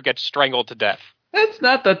master get strangled to death. That's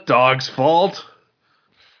not the dog's fault.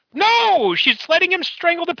 No, she's letting him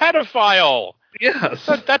strangle the pedophile. Yes.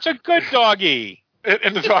 That's a good doggy.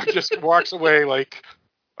 And the dog just walks away like,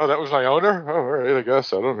 oh, that was my owner? Oh, all right, I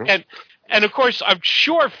guess. I don't know. And of course, I'm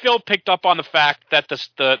sure Phil picked up on the fact that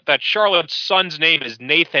that Charlotte's son's name is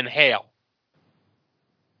Nathan Hale.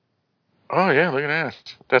 Oh, yeah, look at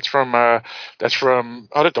that. That's from,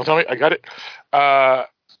 oh, don't tell me, I got it.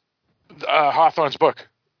 Hawthorne's book.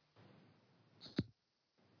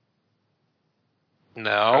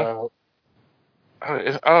 No.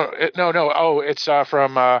 It's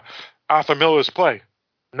from Arthur Miller's play.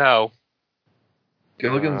 No.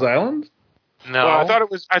 Gilligan's Island? No. Well, I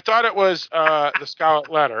thought it was The Scarlet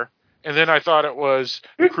Letter, and then I thought it was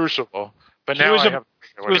Crucible. But now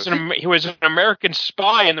he was an American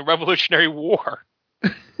spy in the Revolutionary War.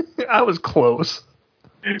 I was close.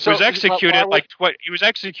 He was executed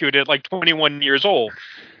like 21 years old.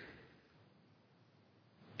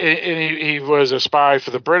 And he was a spy for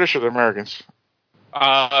the British or the Americans?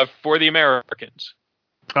 For the Americans.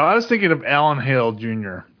 Oh, I was thinking of Alan Hale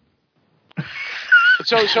Jr.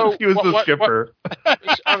 So he was the skipper.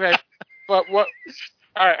 Okay, but what?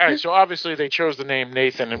 All right. So obviously they chose the name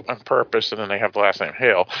Nathan on purpose, and then they have the last name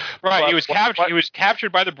Hale. Right. But he was captured. He was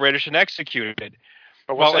captured by the British and executed.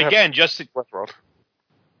 But well, again, just Westworld.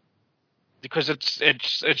 Because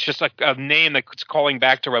it's just like a name that's calling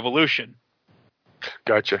back to revolution.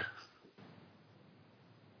 Gotcha.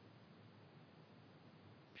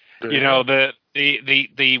 You know, the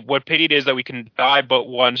what pity it is that we can die but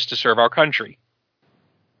once to serve our country.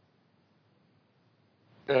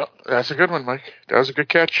 Yeah, that's a good one, Mike. That was a good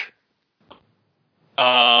catch.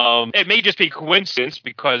 It may just be coincidence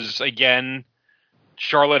because, again,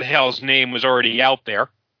 Charlotte Hale's name was already out there.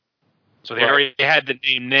 So they already had the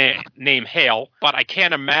name Hale. But I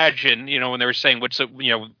can't imagine, when they were saying,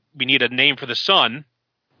 we need a name for the son.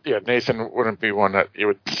 Yeah, Nathan wouldn't be one that you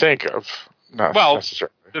would think of. Not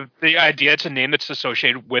necessarily. The idea, it's a name that's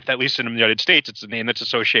associated with, at least in the United States, it's a name that's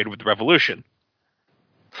associated with the revolution.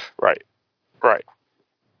 Right.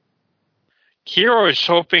 Here I was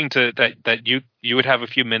hoping that you would have a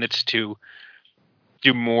few minutes to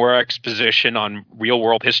do more exposition on real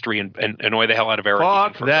world history and annoy the hell out of Eric.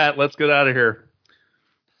 Fuck that. Let's get out of here.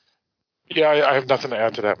 Yeah, I have nothing to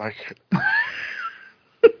add to that, Mike.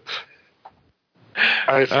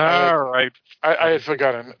 All right. I had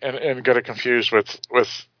forgotten and got it confused with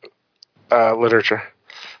literature.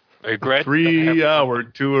 I regret. A 3-hour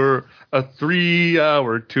tour. A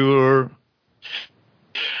 3-hour tour.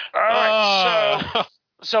 All right,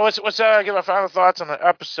 so let's give our final thoughts on the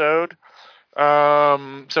episode.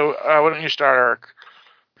 Why don't you start, Eric?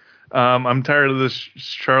 I'm tired of this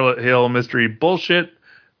Charlotte Hale mystery bullshit.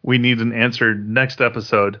 We need an answer next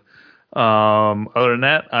episode. Other than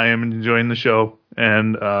that, I am enjoying the show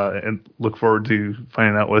and look forward to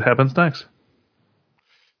finding out what happens next.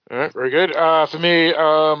 All right, very good. For me,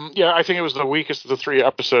 I think it was the weakest of the 3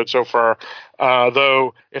 episodes so far,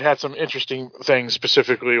 though it had some interesting things,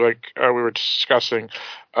 specifically like we were discussing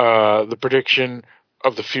the prediction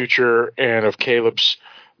of the future and of Caleb's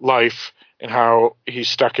life and how he's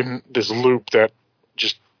stuck in this loop that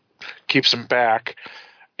just keeps him back.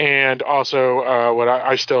 And also what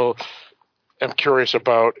I still am curious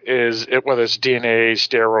about is whether it's DNA,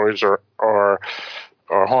 steroids, or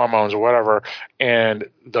hormones or whatever, and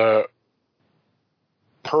the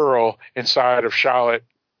Pearl inside of Charlotte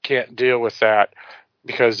can't deal with that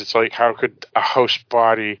because it's like, how could a host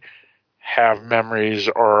body have memories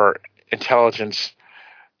or intelligence?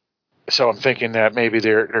 So I'm thinking that maybe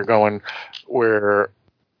they're going where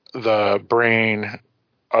the brain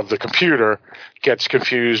of the computer gets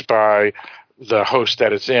confused by the host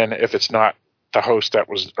that it's in if it's not the host that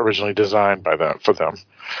was originally designed for them.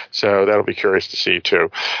 So that'll be curious to see too.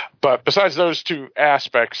 But besides those 2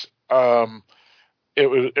 aspects,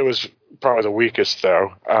 it was probably the weakest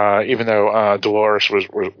though. Even though Dolores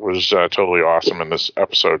was totally awesome in this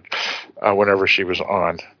episode whenever she was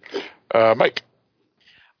on. Mike.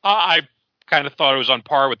 I kind of thought it was on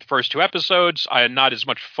par with the first 2 episodes. I had not as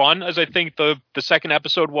much fun as I think the second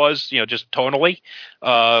episode was. Just tonally.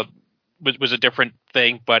 Was a different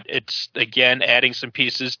thing, but it's, again, adding some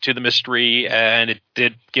pieces to the mystery, and it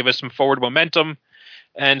did give us some forward momentum.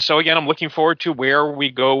 And so, again, I'm looking forward to where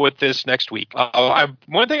we go with this next week.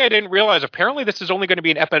 One thing I didn't realize, apparently this is only going to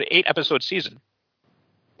be an 8-episode season.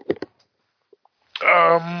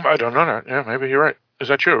 I don't know that. Yeah, maybe you're right. Is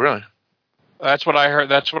that true, really? That's what I heard.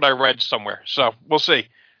 That's what I read somewhere. So we'll see.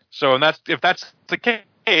 So if that's the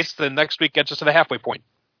case, then next week gets us to the halfway point.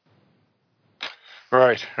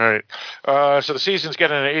 Right. So the season's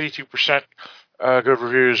getting an 82% good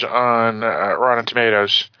reviews on Rotten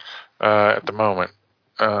Tomatoes at the moment.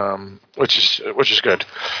 which is good.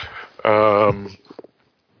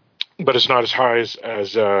 But it's not as high as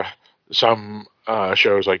some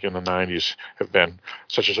shows like in the 90s have been,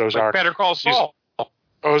 such as Ozark. Like Better Call Saul.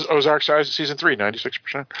 Ozark size season 3,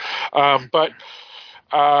 96%. But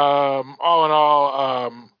all in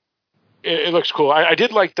all, it looks cool. I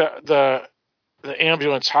did like the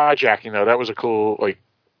ambulance hijacking though. That was a cool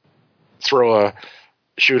thriller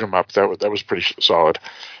shoot 'em up. That was pretty solid.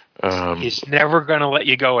 He's never gonna let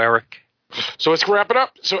you go, Eric. So let's wrap it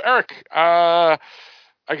up. So Eric, I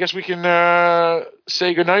guess we can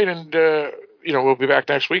say goodnight, and we'll be back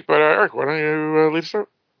next week. But Eric, why don't you lead us out?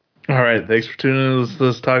 All right, thanks for tuning in.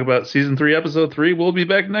 Let's talk about season 3, episode 3. We'll be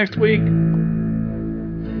back next week.